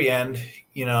quick before we end.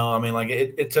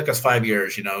 It took us 5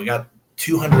 years. We got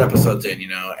 200 episodes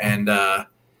in. And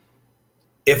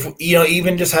if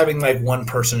even just having like one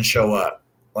person show up,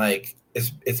 like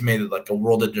it's made like a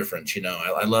world of difference.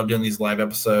 I love doing these live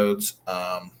episodes.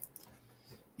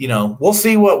 We'll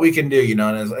see what we can do, and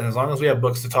as long as we have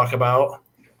books to talk about,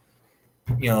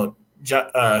 Hoosier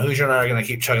and I are going to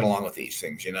keep chugging along with these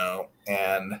things,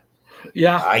 and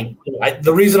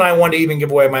the reason I wanted to even give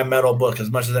away my metal book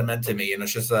as much as it meant to me,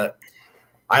 it's just that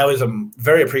I always am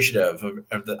very appreciative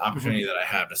of the opportunity that I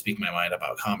have to speak my mind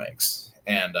about comics.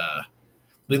 And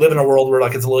we live in a world where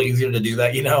like it's a little easier to do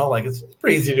that, like it's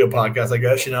pretty easy to do a podcast, I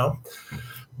guess,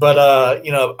 But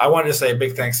I wanted to say a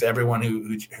big thanks to everyone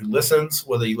who listens,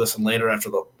 whether you listen later after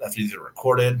these are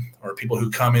recorded, or people who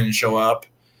come in and show up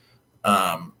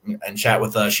and chat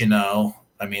with us.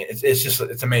 I mean,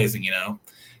 it's amazing,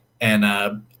 And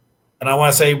I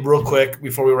want to say real quick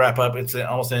before we wrap up, it's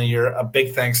almost the end of the year. A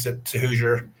big thanks to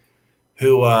Hoosier,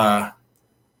 who I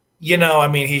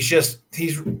mean, he's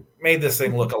made this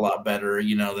thing look a lot better,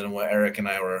 than what Eric and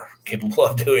I were capable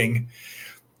of doing.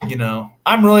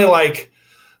 I'm really like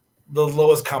the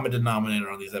lowest common denominator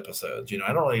on these episodes.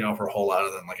 I don't really offer a whole lot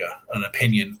other than like an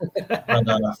opinion.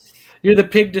 But, you're the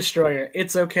pig destroyer.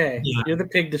 It's okay. Yeah. You're the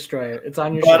pig destroyer. It's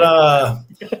on your show.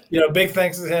 Big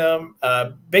thanks to him.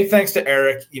 Big thanks to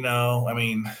Eric. I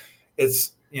mean,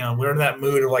 it's, we're in that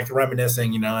mood of like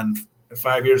reminiscing, and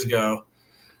 5 years ago,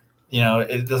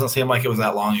 it doesn't seem like it was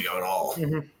that long ago at all.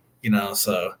 Mm-hmm.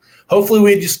 So hopefully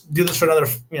we just do this for another,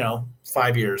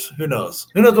 5 years. Who knows?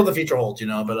 Who knows what the future holds,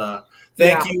 But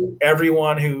thank you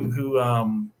everyone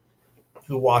who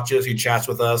watches, who chats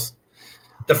with us,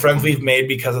 the friends we've made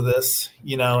because of this,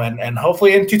 and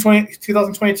hopefully in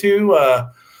 2022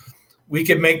 we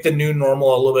can make the new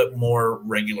normal a little bit more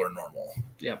regular normal.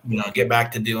 Yeah. Get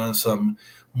back to doing some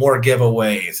more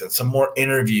giveaways and some more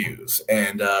interviews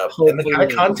and the kind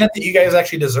of content that you guys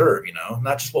actually deserve,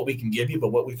 not just what we can give you, but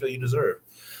what we feel you deserve.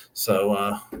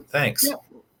 So thanks.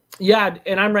 Yeah,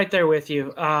 and I'm right there with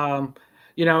you.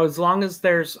 As long as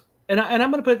there's and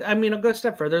I'm going to put, I'll go a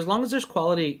step further. As long as there's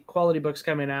quality books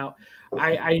coming out,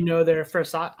 I know there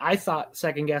first I thought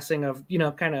second guessing of,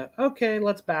 kind of, okay,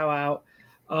 let's bow out.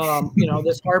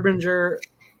 This Harbinger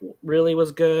really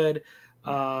was good.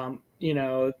 What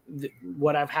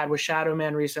I've had with Shadow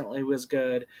Man recently was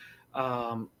good.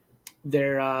 I'm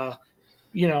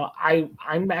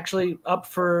actually up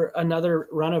for another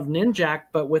run of Ninjak,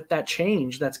 but with that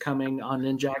change that's coming on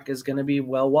Ninjak is going to be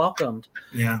well welcomed.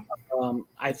 Yeah.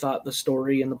 I thought the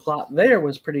story and the plot there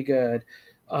was pretty good.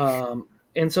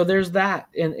 And so there's that.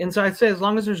 And so I'd say as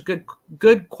long as there's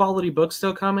good quality books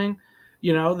still coming,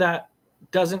 that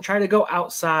doesn't try to go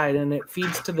outside and it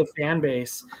feeds to the fan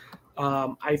base.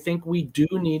 I think we do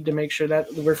need to make sure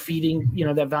that we're feeding,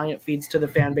 that Valiant feeds to the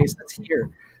fan base that's here.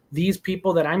 These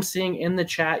people that I'm seeing in the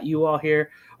chat, you all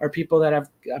here, are people that have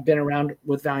been around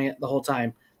with Valiant the whole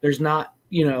time. There's not,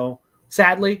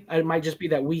 sadly, it might just be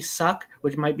that we suck,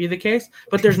 which might be the case,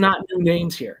 but there's not new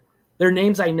names here. Their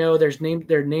names I know.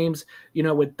 Their names,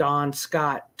 with Don,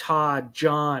 Scott, Todd,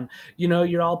 John.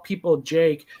 You're all people,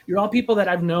 Jake. You're all people that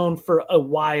I've known for a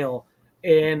while,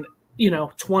 and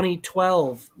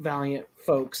 2012 Valiant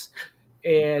folks,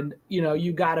 and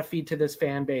you got to feed to this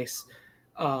fan base,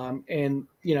 and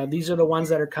these are the ones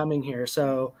that are coming here.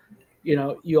 So,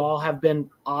 you all have been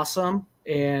awesome,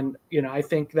 and I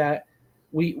think that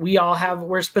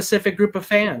we're a specific group of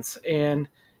fans, and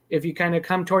if you kind of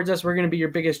come towards us, we're going to be your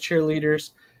biggest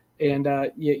cheerleaders, and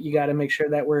you got to make sure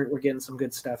that we're getting some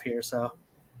good stuff here. So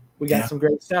we got some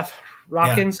great stuff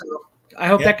rocking. Yeah. So I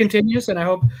hope that continues, and I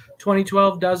hope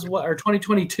 2012 does or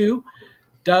 2022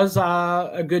 does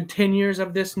a good 10 years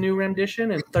of this new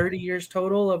rendition and 30 years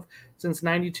total since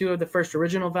 92 of the first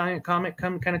original Valiant comic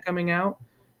coming out,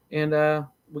 and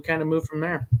we kind of move from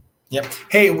there. Yep.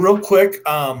 Hey, real quick,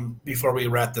 before we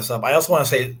wrap this up, I also want to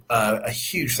say a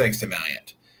huge thanks to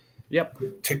Valiant.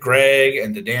 Yep. To Greg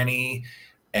and to Danny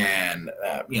and,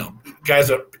 guys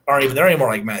that aren't even there anymore,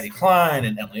 like Matthew Klein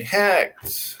and Emily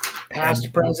Hecht.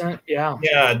 Past, present, yeah.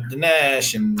 Yeah,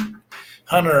 Dinesh and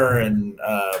Hunter and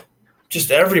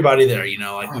just everybody there,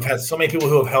 we've had so many people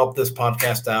who have helped this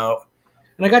podcast out.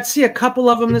 And I got to see a couple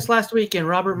of them this last weekend.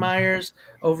 Robert Myers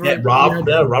over at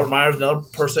Robert Myers, another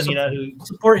person, who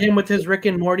support him with his Rick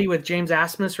and Morty with James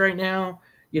Asmus right now.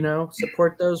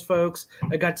 Support those folks.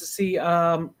 I got to see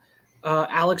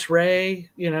Alex Ray,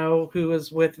 who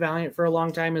was with Valiant for a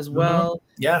long time as well.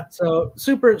 Mm-hmm. Yeah. So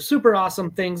super, super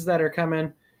awesome things that are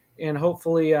coming, and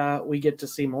hopefully we get to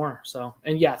see more. So,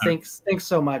 and thanks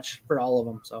so much for all of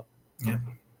them. So, yeah.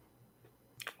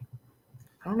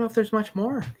 I don't know if there's much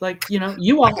more. Like, you all,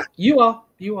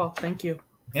 thank you.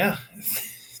 Yeah.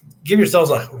 Give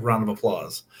yourselves a round of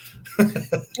applause.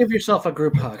 Give yourself a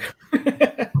group hug.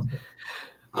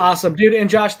 Awesome, dude. And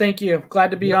Josh, thank you. Glad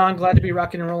to be on. Glad to be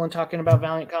rocking and rolling, talking about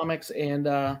Valiant Comics, and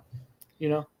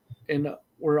and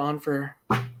we're on for.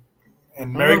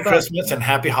 And Merry Christmas and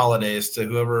Happy Holidays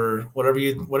to whatever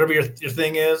your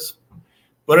thing is,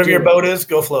 whatever your boat is,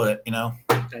 go float it.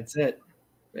 That's it.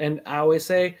 And I always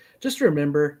say, just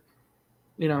remember,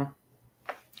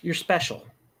 you're special.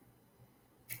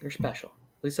 You're special.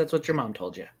 At least that's what your mom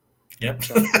told you. Yep.